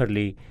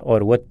properly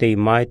or what they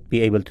might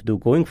be able to do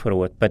going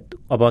forward. But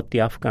about the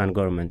Afghan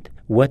government,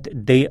 what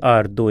they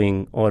are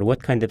doing or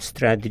what kind of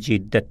strategy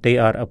that they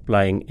are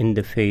applying in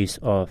the face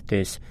of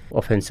this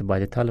offensive by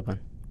the Taliban?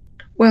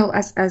 Well,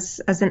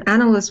 as an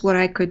analyst, what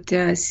I could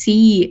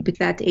see is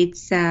that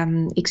it's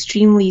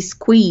extremely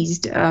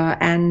squeezed,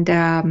 and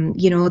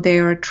they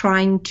are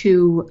trying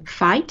to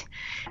fight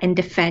and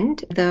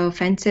defend the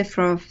offensive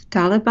of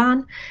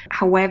Taliban.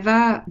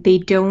 However, they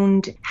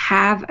don't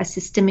have a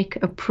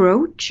systemic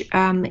approach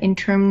in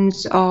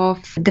terms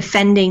of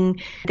defending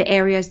the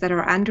areas that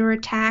are under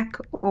attack,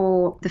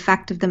 or the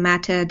fact of the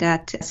matter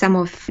that some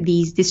of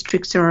these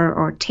districts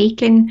are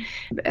taken.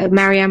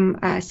 Mariam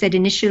said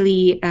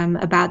initially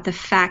about the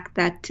fact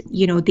that,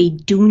 they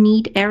do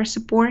need air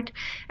support.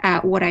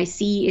 What I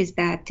see is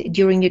that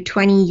during the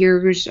 20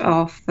 years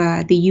of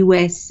the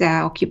U.S.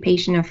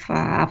 occupation of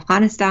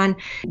Afghanistan,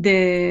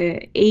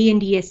 the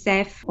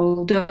ANDSF,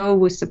 although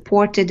was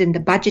supported and the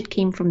budget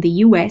came from the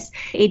U.S.,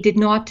 it did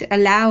not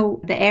allow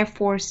the Air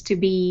Force to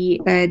be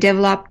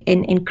developed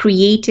and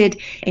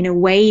created in a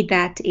way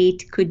that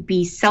it could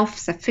be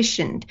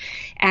self-sufficient.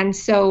 And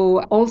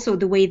so also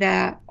the way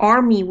the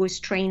army was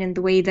trained and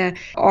the way the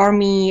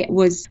army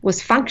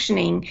was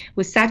functioning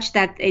was such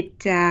that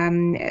it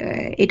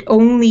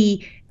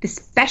only the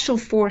special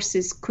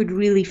forces could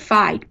really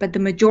fight, but the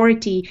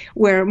majority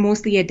were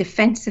mostly a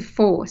defensive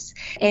force.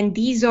 And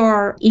these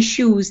are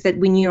issues that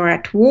when you're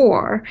at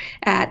war,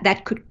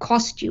 that could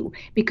cost you,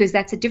 because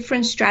that's a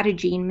different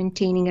strategy in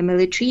maintaining a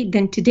military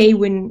than today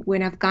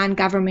when Afghan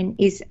government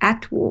is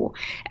at war,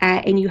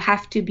 and you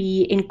have to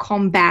be in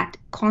combat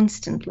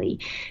constantly.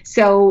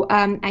 So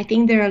I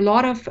think there are a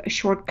lot of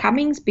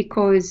shortcomings,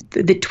 because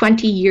the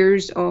 20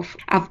 years of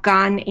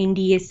Afghan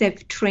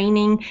NDSF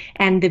training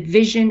and the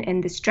vision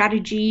and the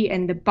strategy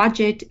and the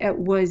budget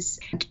was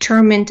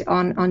determined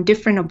on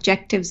different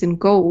objectives and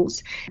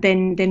goals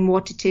than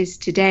what it is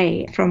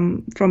today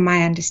from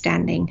my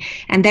understanding.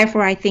 And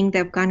therefore I think the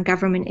Afghan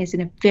government is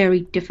in a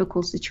very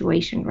difficult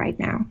situation right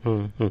now.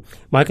 Mm-hmm.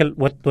 Michael,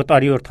 what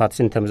are your thoughts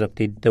in terms of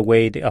the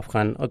way the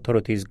Afghan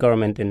authorities,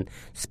 government and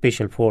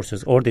special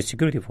forces or the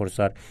security forces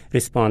are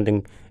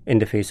responding in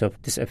the face of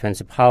this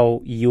offensive?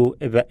 How you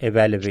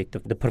evaluate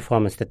the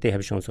performance that they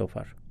have shown so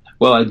far?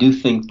 Well, I do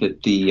think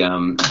that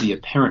the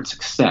apparent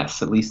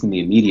success, at least in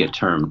the immediate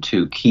term,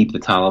 to keep the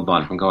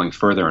Taliban from going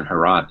further in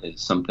Herat is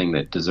something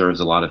that deserves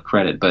a lot of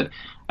credit. But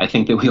I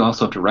think that we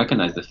also have to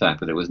recognize the fact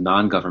that it was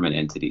non-government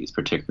entities,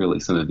 particularly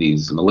some of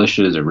these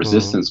militias or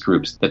resistance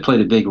groups, that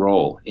played a big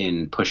role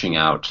in pushing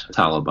out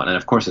Taliban. And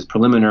of course, it's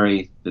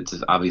preliminary. This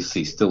is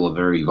obviously still a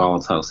very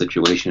volatile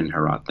situation in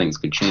Herat. Things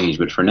could change.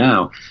 But for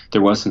now,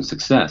 there was some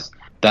success.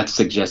 That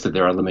suggests that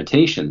there are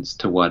limitations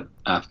to what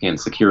Afghan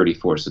security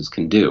forces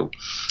can do.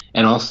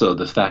 And also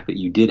the fact that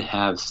you did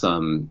have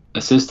some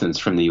assistance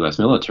from the U.S.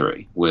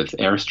 military with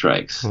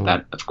airstrikes.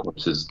 That, of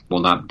course, will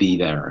not be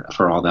there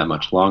for all that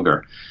much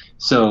longer.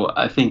 So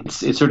I think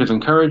it's sort of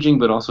encouraging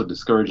but also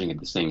discouraging at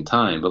the same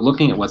time. But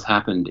looking at what's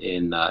happened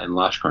in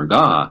Lashkar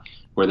Gah,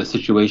 where the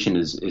situation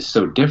is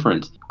so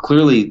different,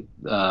 clearly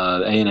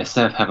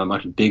ANSF have a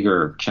much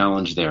bigger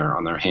challenge there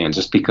on their hands,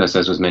 just because,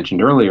 as was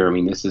mentioned earlier, I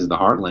mean, this is the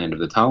heartland of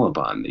the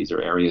Taliban. These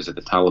are areas that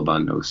the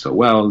Taliban knows so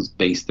well, is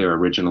based there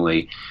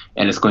originally,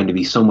 and it's going to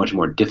be so much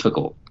more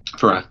difficult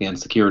for Afghan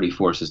security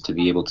forces to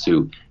be able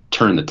to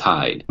turn the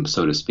tide,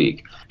 so to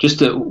speak.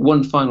 Just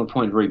one final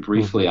point very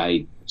briefly.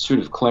 I sort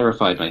of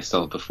clarified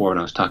myself before when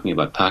I was talking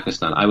about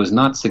Pakistan. I was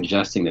not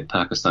suggesting that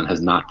Pakistan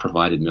has not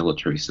provided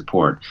military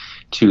support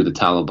to the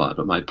Taliban,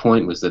 but my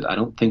point was that I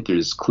don't think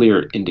there's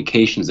clear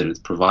indications that it's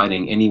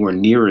providing anywhere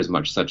near as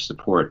much such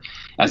support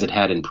as it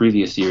had in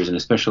previous years, and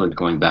especially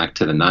going back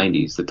to the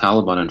 90s. The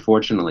Taliban,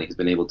 unfortunately, has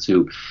been able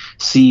to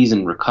seize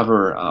and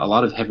recover a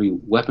lot of heavy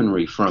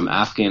weaponry from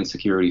Afghan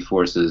security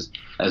forces,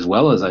 as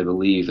well as, I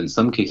believe, in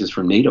some cases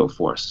from NATO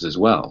forces as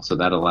well. So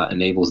that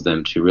enables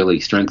them to really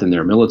strengthen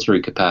their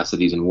military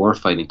capacities and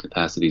warfighting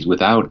capacities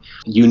without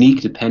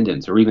unique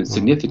dependence or even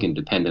significant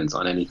dependence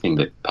on anything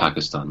that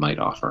Pakistan might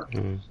offer.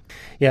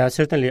 Yeah,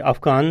 certainly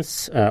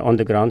Afghans on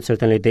the ground,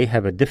 certainly they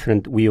have a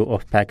different view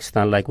of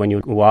Pakistan. Like when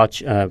you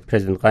watch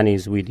President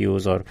Ghani's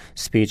videos or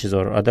speeches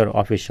or other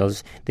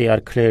officials, they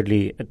are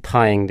clearly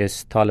tying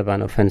this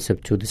Taliban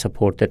offensive to the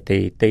support that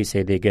they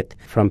say they get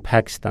from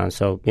Pakistan.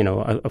 So,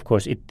 of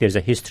course, there's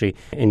a history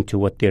into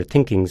what their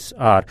thinkings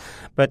are.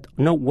 But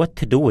what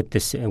to do with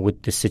this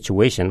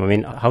situation? I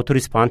mean, how to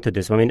respond to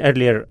this? I mean,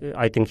 earlier,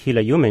 I think,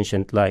 Hila, you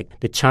mentioned like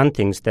the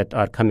chantings that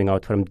are coming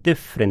out from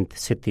different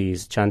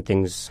cities,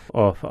 chantings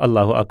of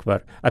Allahu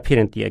Akbar,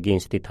 apparently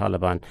against the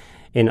Taliban.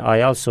 And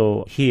I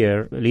also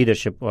hear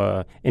leadership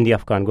in the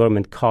Afghan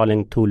government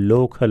calling to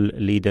local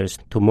leaders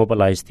to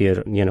mobilize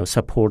their,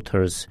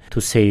 supporters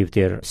to save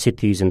their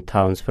cities and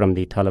towns from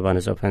the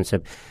Taliban's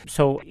offensive.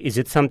 So is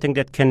it something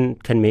that can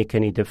make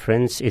any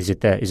difference? Is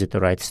it the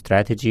right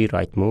strategy,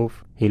 right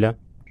move, Hila?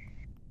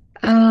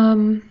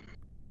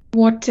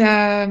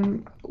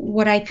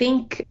 What I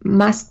think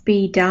must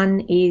be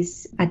done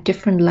is at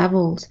different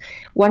levels.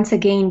 Once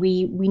again,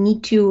 we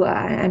need to,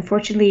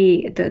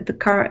 unfortunately,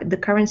 the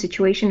current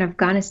situation in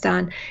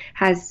Afghanistan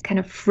has kind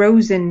of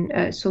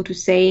frozen, so to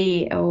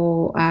say,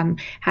 or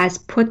has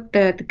put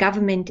the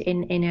government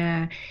in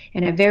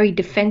a very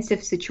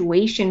defensive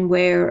situation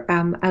where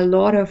a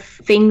lot of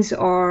things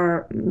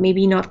are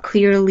maybe not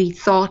clearly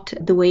thought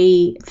the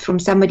way from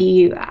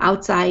somebody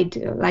outside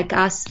like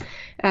us.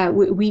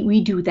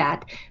 We do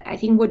that. I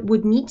think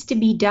what needs to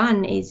be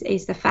done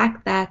is the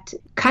fact that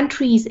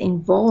countries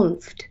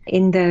involved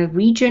in the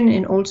region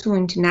and also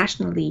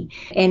internationally,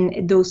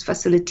 and those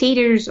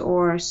facilitators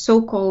or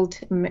so-called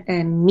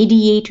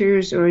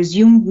mediators or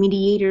assumed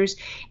mediators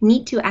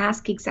need to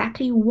ask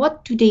exactly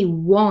what do they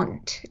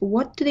want?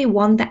 What do they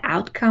want the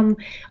outcome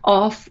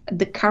of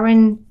the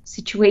current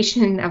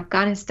situation in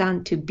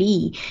Afghanistan to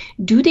be?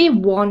 Do they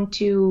want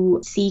to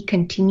see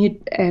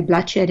continued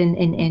bloodshed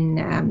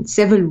and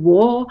civil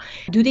war?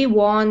 Do they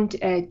want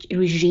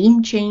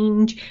regime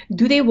change?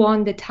 Do they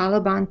want the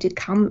Taliban to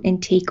come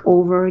and take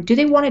over? Do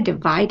they want to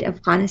divide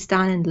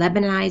Afghanistan and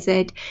Lebanize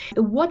it?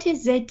 What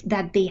is it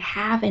that they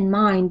have in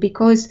mind?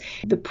 Because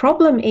the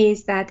problem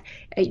is that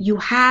you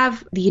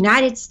have the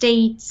United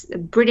States,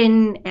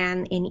 Britain,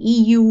 and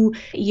EU,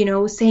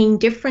 saying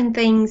different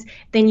things.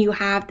 Then you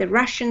have the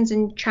Russians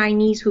and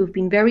Chinese who have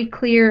been very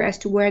clear as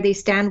to where they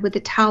stand with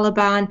the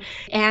Taliban.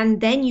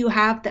 And then you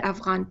have the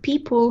Afghan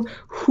people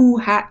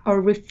who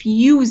are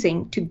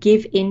refusing to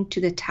give in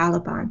to the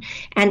Taliban.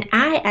 And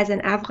I, as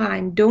an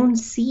Afghan, don't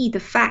see the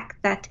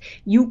fact that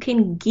you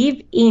can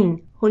give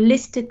in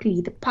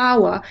holistically the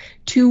power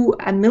to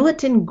a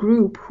militant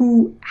group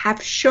who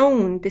have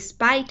shown,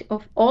 despite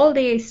of all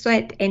they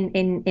said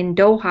in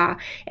Doha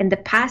in the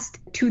past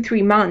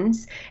 2-3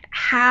 months,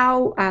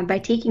 how by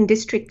taking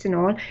districts and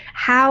all,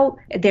 how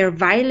they're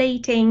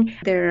violating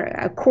their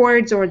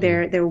accords or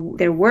their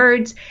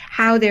words,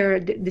 how they're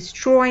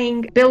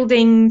destroying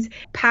buildings,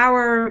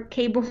 power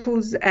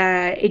cables,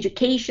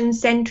 education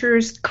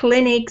centers,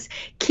 clinics,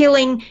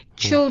 killing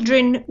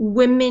children,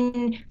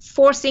 women,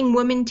 forcing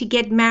women to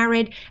get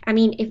married. I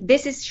mean, if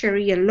this is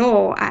Sharia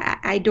law,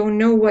 I don't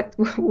know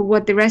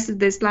what the rest of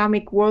the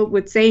Islamic world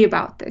would say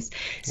about this.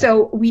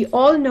 So we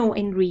all know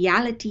in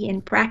reality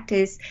and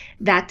practice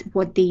that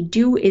what they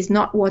do is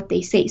not what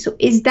they say. So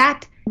is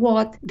that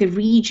what the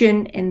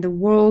region and the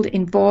world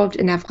involved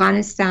in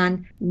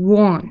Afghanistan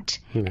want,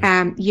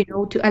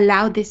 to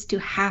allow this to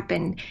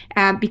happen,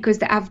 because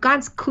the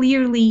Afghans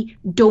clearly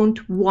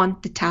don't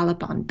want the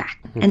Taliban back.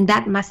 And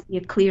that must be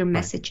a clear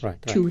message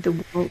to the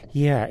world.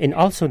 Yeah, and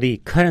also the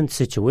current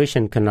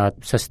situation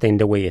cannot sustain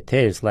the way it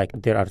is. Like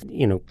there are,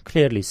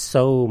 clearly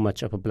so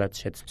much of a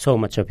bloodshed, so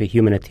much of a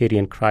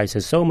humanitarian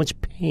crisis, so much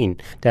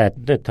pain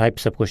that the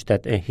types of push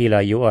that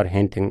Hila, you are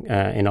hinting,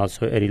 and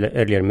also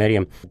earlier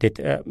Miriam,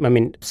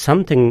 that,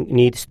 something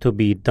needs to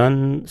be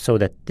done so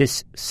that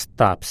this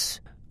stops.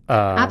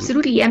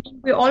 Absolutely. I mean,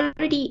 we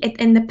already,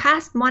 in the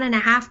past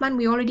 1.5 months,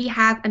 we already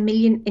have 1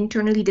 million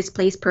internally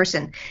displaced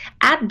person.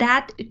 Add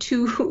that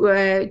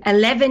to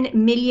 11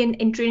 million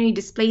internally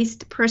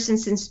displaced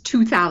persons since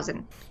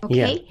 2000.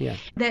 Okay? Yeah.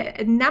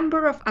 The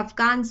number of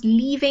Afghans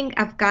leaving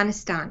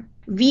Afghanistan.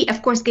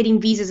 Of course, getting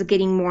visas are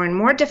getting more and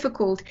more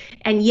difficult,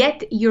 and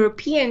yet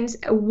Europeans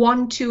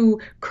want to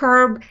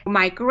curb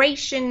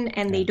migration,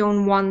 and they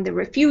don't want the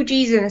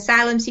refugees and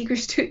asylum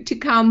seekers to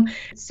come.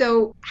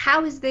 So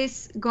how is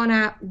this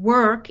gonna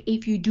work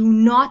if you do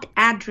not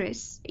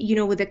address,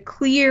 with a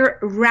clear,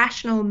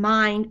 rational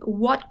mind,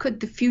 what could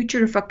the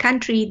future of a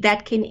country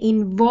that can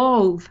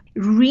involve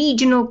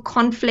regional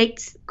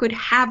conflicts, could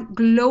have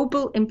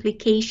global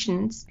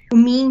implications,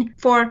 mean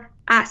for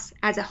us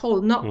as a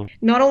whole,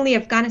 not only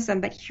Afghanistan,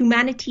 but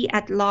humanity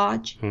at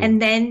large.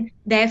 And then,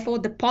 therefore,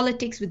 the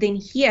politics within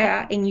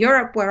here in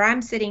Europe, where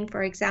I'm sitting,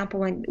 for example,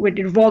 where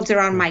it revolves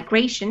around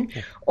migration,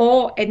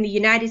 or in the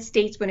United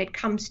States when it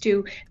comes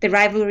to the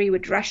rivalry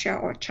with Russia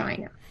or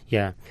China.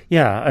 Yeah.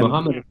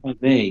 Mohammed, if I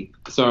may,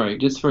 sorry,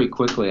 just very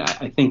quickly,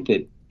 I think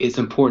that it's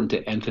important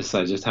to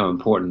emphasize just how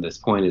important this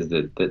point is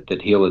that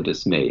Hila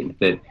just made,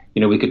 that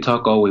we could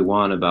talk all we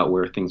want about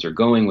where things are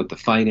going with the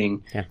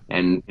fighting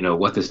and,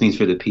 what this means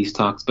for the peace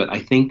talks. But I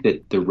think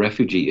that the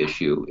refugee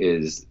issue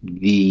is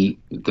the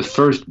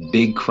first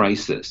big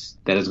crisis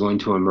that is going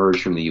to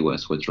emerge from the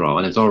U.S. withdrawal.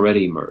 And it's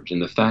already emerged.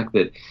 And the fact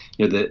that,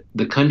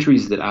 the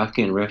countries that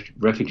Afghan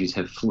refugees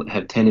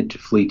have tended to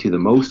flee to the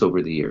most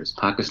over the years,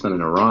 Pakistan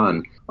and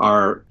Iran,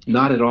 are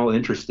not at all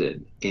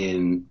interested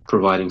in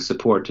providing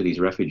support to these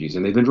refugees.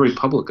 And they've been very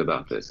public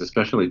about this,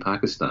 especially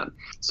Pakistan.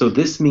 So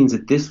this means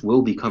that this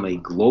will become a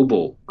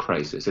global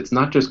crisis. It's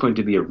not just going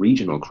to be a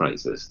regional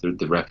crisis,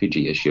 the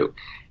refugee issue.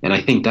 And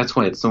I think that's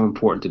why it's so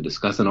important to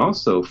discuss, and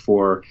also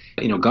for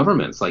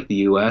governments like the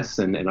U.S.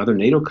 and other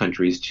NATO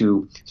countries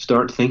to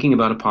start thinking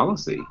about a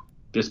policy.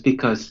 Just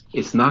because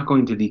it's not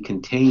going to be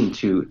contained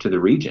to the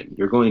region.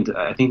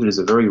 I think there's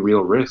a very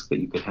real risk that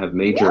you could have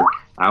major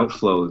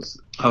outflows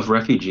of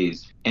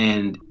refugees,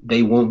 and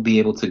they won't be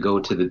able to go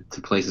to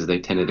places they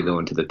tended to go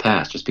into the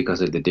past just because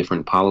of the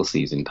different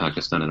policies in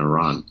Pakistan and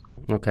Iran.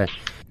 Okay.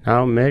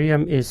 Now,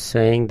 Miriam is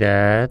saying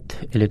that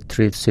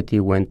electricity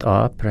went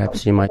up.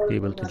 Perhaps she might be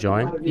able to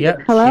join. Yeah,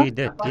 Hello? she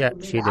did. Yeah,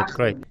 she did.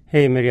 Great.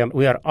 Hey, Miriam,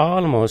 we are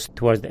almost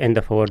towards the end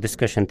of our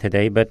discussion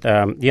today, but,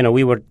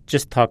 we were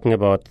just talking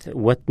about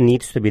what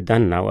needs to be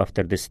done now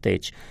after this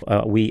stage.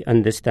 We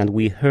understand,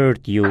 we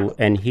heard you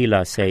and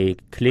Hila say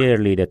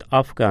clearly that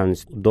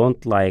Afghans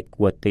don't like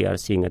what they are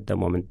seeing at the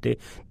moment.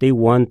 They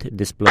want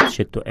this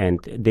bloodshed to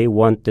end. They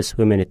want this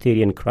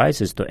humanitarian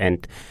crisis to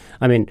end.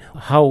 I mean,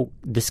 how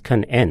this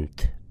can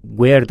end,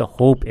 where the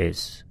hope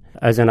is.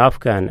 As an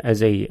Afghan,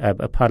 as a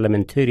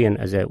parliamentarian,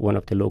 as one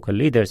of the local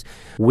leaders,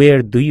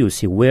 where do you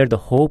see where the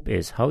hope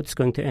is, how it's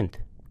going to end?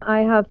 I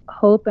have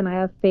hope and I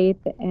have faith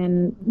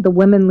in the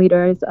women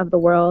leaders of the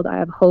world. I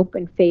have hope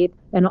and faith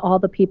in all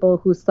the people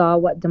who saw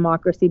what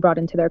democracy brought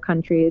into their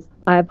countries.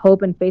 I have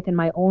hope and faith in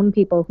my own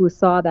people who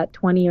saw that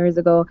 20 years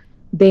ago,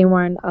 they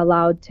weren't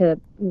allowed to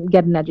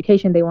get an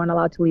education. They weren't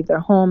allowed to leave their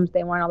homes.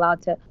 They weren't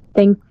allowed to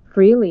think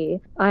freely.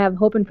 I have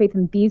hope and faith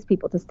in these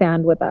people to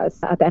stand with us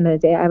at the end of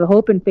the day. I have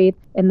hope and faith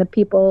in the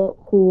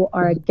people who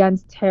are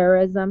against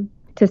terrorism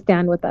to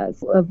stand with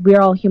us.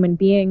 We're all human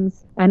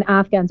beings, and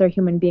Afghans are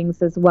human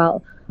beings as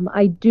well.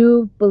 I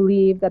do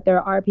believe that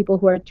there are people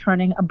who are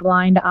turning a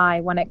blind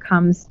eye when it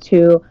comes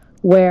to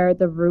where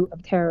the root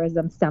of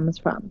terrorism stems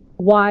from.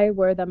 Why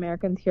were the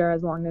Americans here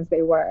as long as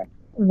they were?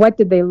 What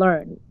did they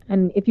learn?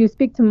 And if you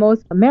speak to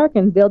most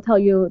Americans, they'll tell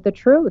you the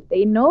truth.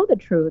 They know the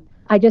truth.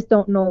 I just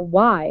don't know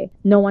why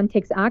no one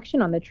takes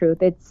action on the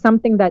truth. It's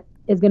something that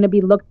is going to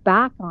be looked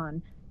back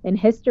on in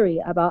history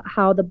about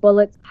how the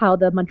bullets, how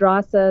the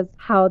madrasas,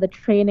 how the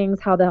trainings,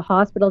 how the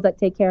hospitals that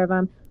take care of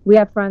them. We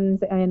have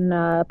friends in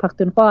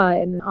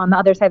Pakhtunkhwa and on the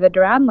other side of the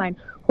Durand line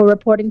who are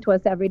reporting to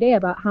us every day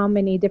about how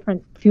many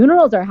different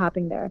funerals are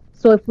happening there.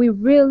 So if we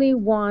really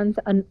want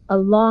a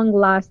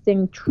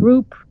long-lasting,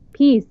 true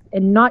peace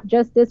in not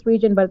just this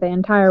region but the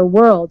entire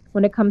world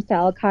when it comes to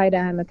Al-Qaeda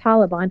and the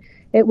Taliban,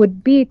 it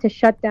would be to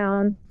shut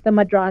down the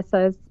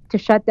madrasas, to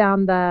shut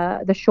down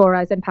the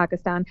shoras in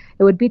Pakistan.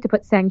 It would be to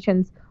put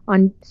sanctions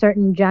on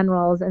certain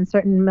generals and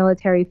certain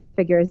military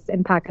figures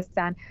in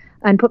Pakistan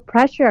and put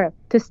pressure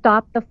to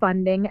stop the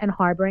funding and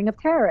harboring of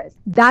terrorists.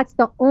 That's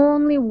the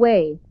only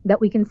way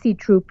that we can see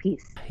true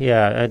peace.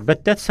 Yeah,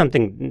 but that's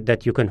something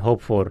that you can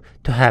hope for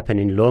to happen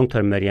in long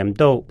term, Maryam,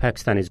 though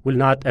Pakistanis will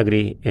not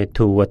agree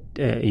to what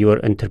your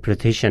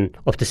interpretation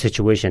of the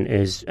situation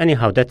is.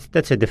 Anyhow,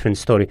 that's a different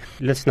story.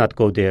 Let's not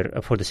go there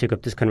for the sake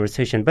of this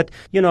conversation. But,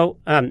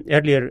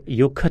 earlier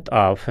you cut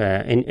off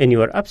in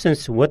your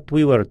absence. What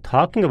we were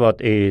talking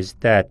about is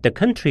that the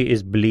country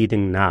is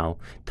bleeding now.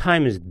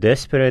 Time is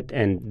desperate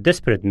and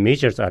desperate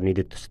measures are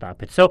needed to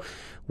stop it. So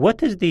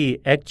what is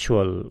the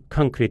actual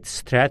concrete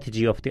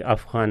strategy of the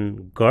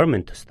Afghan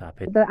government to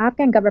stop it? The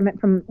Afghan government,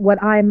 from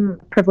what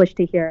I'm privileged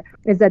to hear,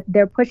 is that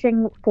they're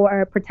pushing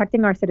for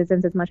protecting our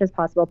citizens as much as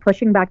possible,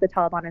 pushing back the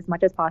Taliban as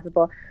much as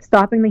possible,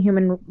 stopping the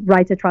human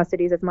rights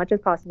atrocities as much as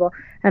possible,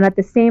 and at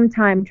the same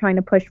time trying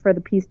to push for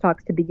the peace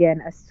talks to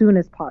begin as soon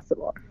as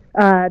possible.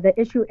 The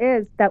issue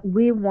is that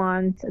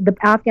the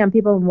Afghan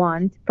people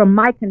want, from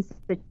my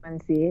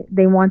constituency,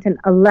 they want an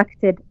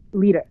elected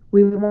leader.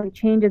 We want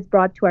changes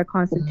brought to our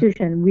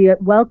constitution. We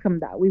welcome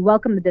that. We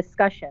welcome the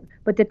discussion.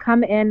 But to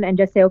come in and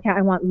just say, okay,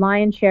 I want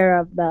lion's share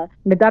of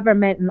the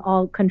government and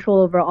all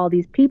control over all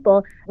these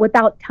people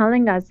without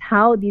telling us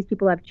how these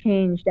people have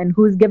changed and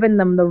who's given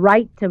them the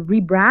right to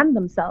rebrand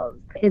themselves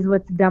is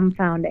what's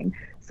dumbfounding.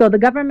 So the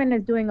government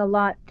is doing a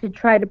lot to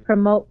try to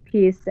promote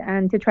peace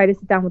and to try to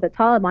sit down with the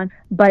Taliban.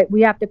 But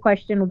we have to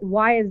question,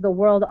 why is the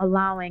world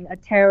allowing a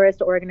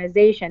terrorist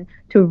organization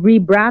to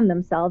rebrand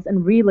themselves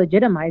and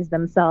re-legitimize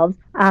themselves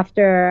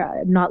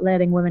after not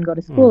letting women go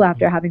to school,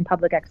 after having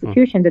public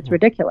executions? It's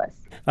ridiculous.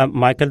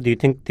 Michael, do you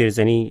think there's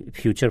any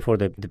future for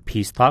the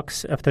peace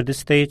talks after this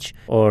stage,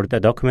 or the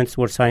documents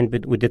were signed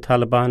with the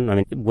Taliban? I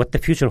mean, what the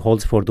future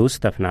holds for those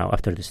stuff now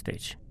after this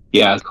stage?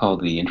 Yeah, it's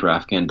called the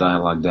inter-Afghan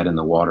dialogue dead in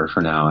the water for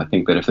now. I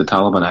think that if the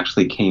Taliban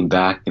actually came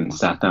back and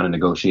sat down in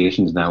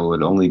negotiations now, it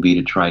would only be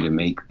to try to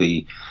make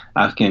the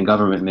Afghan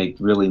government make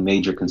really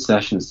major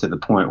concessions to the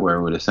point where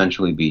it would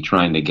essentially be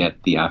trying to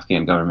get the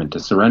Afghan government to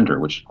surrender,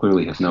 which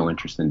clearly has no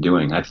interest in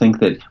doing. I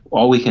think that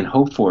all we can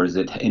hope for is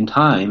that in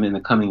time, in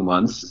the coming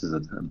months, this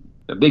is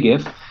a big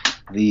if,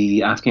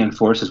 the Afghan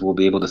forces will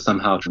be able to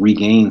somehow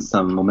regain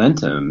some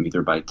momentum,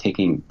 either by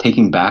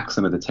taking back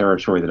some of the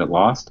territory that it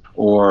lost,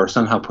 or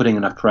somehow putting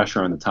enough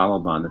pressure on the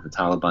Taliban that the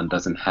Taliban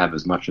doesn't have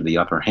as much of the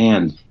upper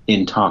hand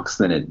in talks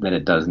than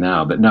it does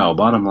now. But no,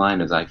 bottom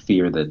line is I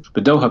fear that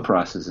the Doha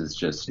process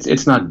is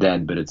it's not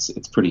dead, but it's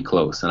pretty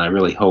close. And I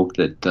really hope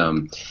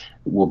that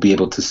we'll be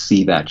able to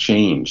see that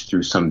change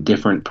through some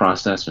different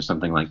process or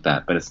something like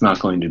that. But it's not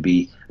going to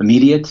be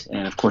immediate.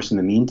 And of course, in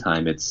the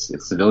meantime, it's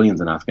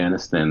civilians in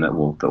Afghanistan that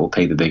will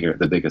pay the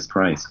biggest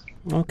price.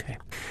 Okay.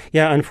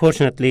 Yeah,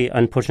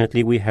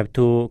 unfortunately, we have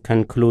to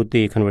conclude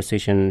the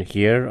conversation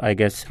here. I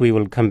guess we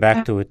will come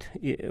back to it.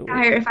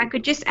 If I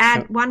could just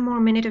add one more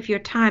minute of your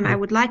time, I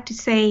would like to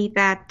say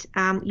that,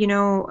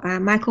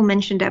 Michael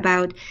mentioned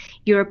about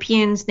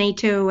Europeans,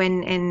 NATO,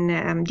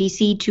 and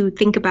DC to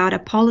think about a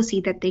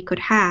policy that they could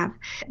have.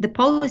 The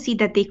policy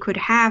that they could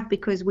have,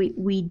 because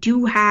we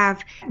do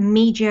have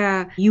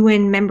major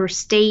UN member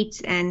states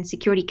and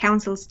Security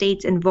Council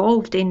states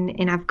involved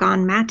in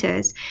Afghan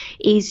matters,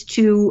 is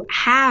to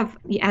have,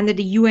 under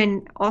the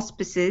UN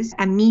auspices,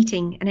 an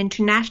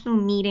international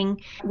meeting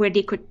where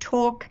they could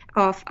talk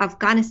of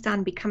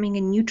Afghanistan becoming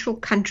a neutral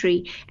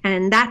country. And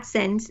in that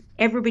sense,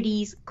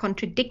 everybody's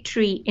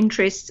contradictory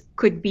interests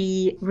could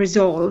be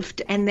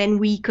resolved. And then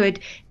we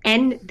could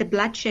end the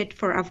bloodshed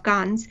for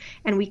Afghans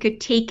and we could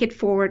take it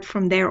forward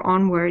from there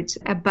onwards.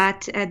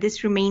 But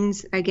this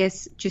remains, I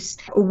guess,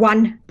 just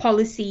one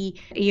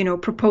policy,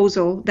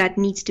 proposal that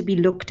needs to be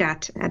looked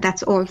at.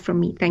 That's all from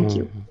me. Thank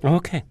you.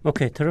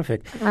 Okay,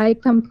 terrific. I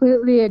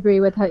completely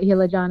agree with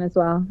Hila Jan as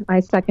well. I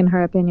second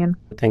her opinion.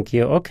 Thank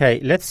you. Okay,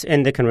 let's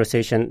end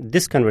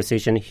this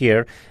conversation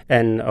here,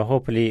 and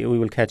hopefully we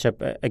will catch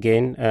up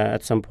again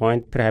at some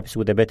point, perhaps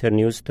with a better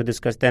news to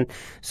discuss then.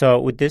 So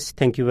with this,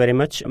 thank you very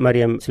much.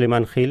 Mariam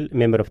Suleiman Khil,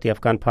 member of the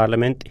Afghan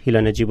Parliament,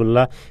 Hila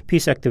Najibullah,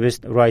 peace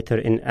activist, writer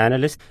and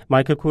analyst,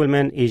 Michael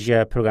Kuhlman,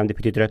 Asia Program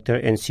Deputy Director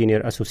and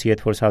Senior Associate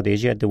for South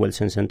Asia at the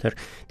Wilson Center.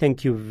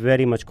 Thank you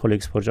very much,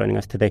 colleagues, for joining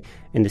us today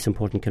in this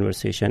important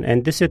conversation.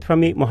 And this is it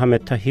from me,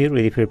 Mohammed Tahir,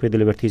 Radio Free Liberty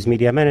Liberty's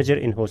media manager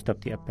and host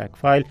of the Afpak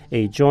File,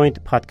 a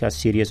joint podcast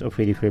series of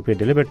Radio Free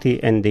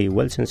Liberty and the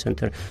Wilson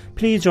Center.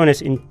 Please join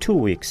us in 2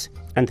 weeks.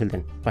 Until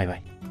then,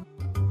 bye-bye.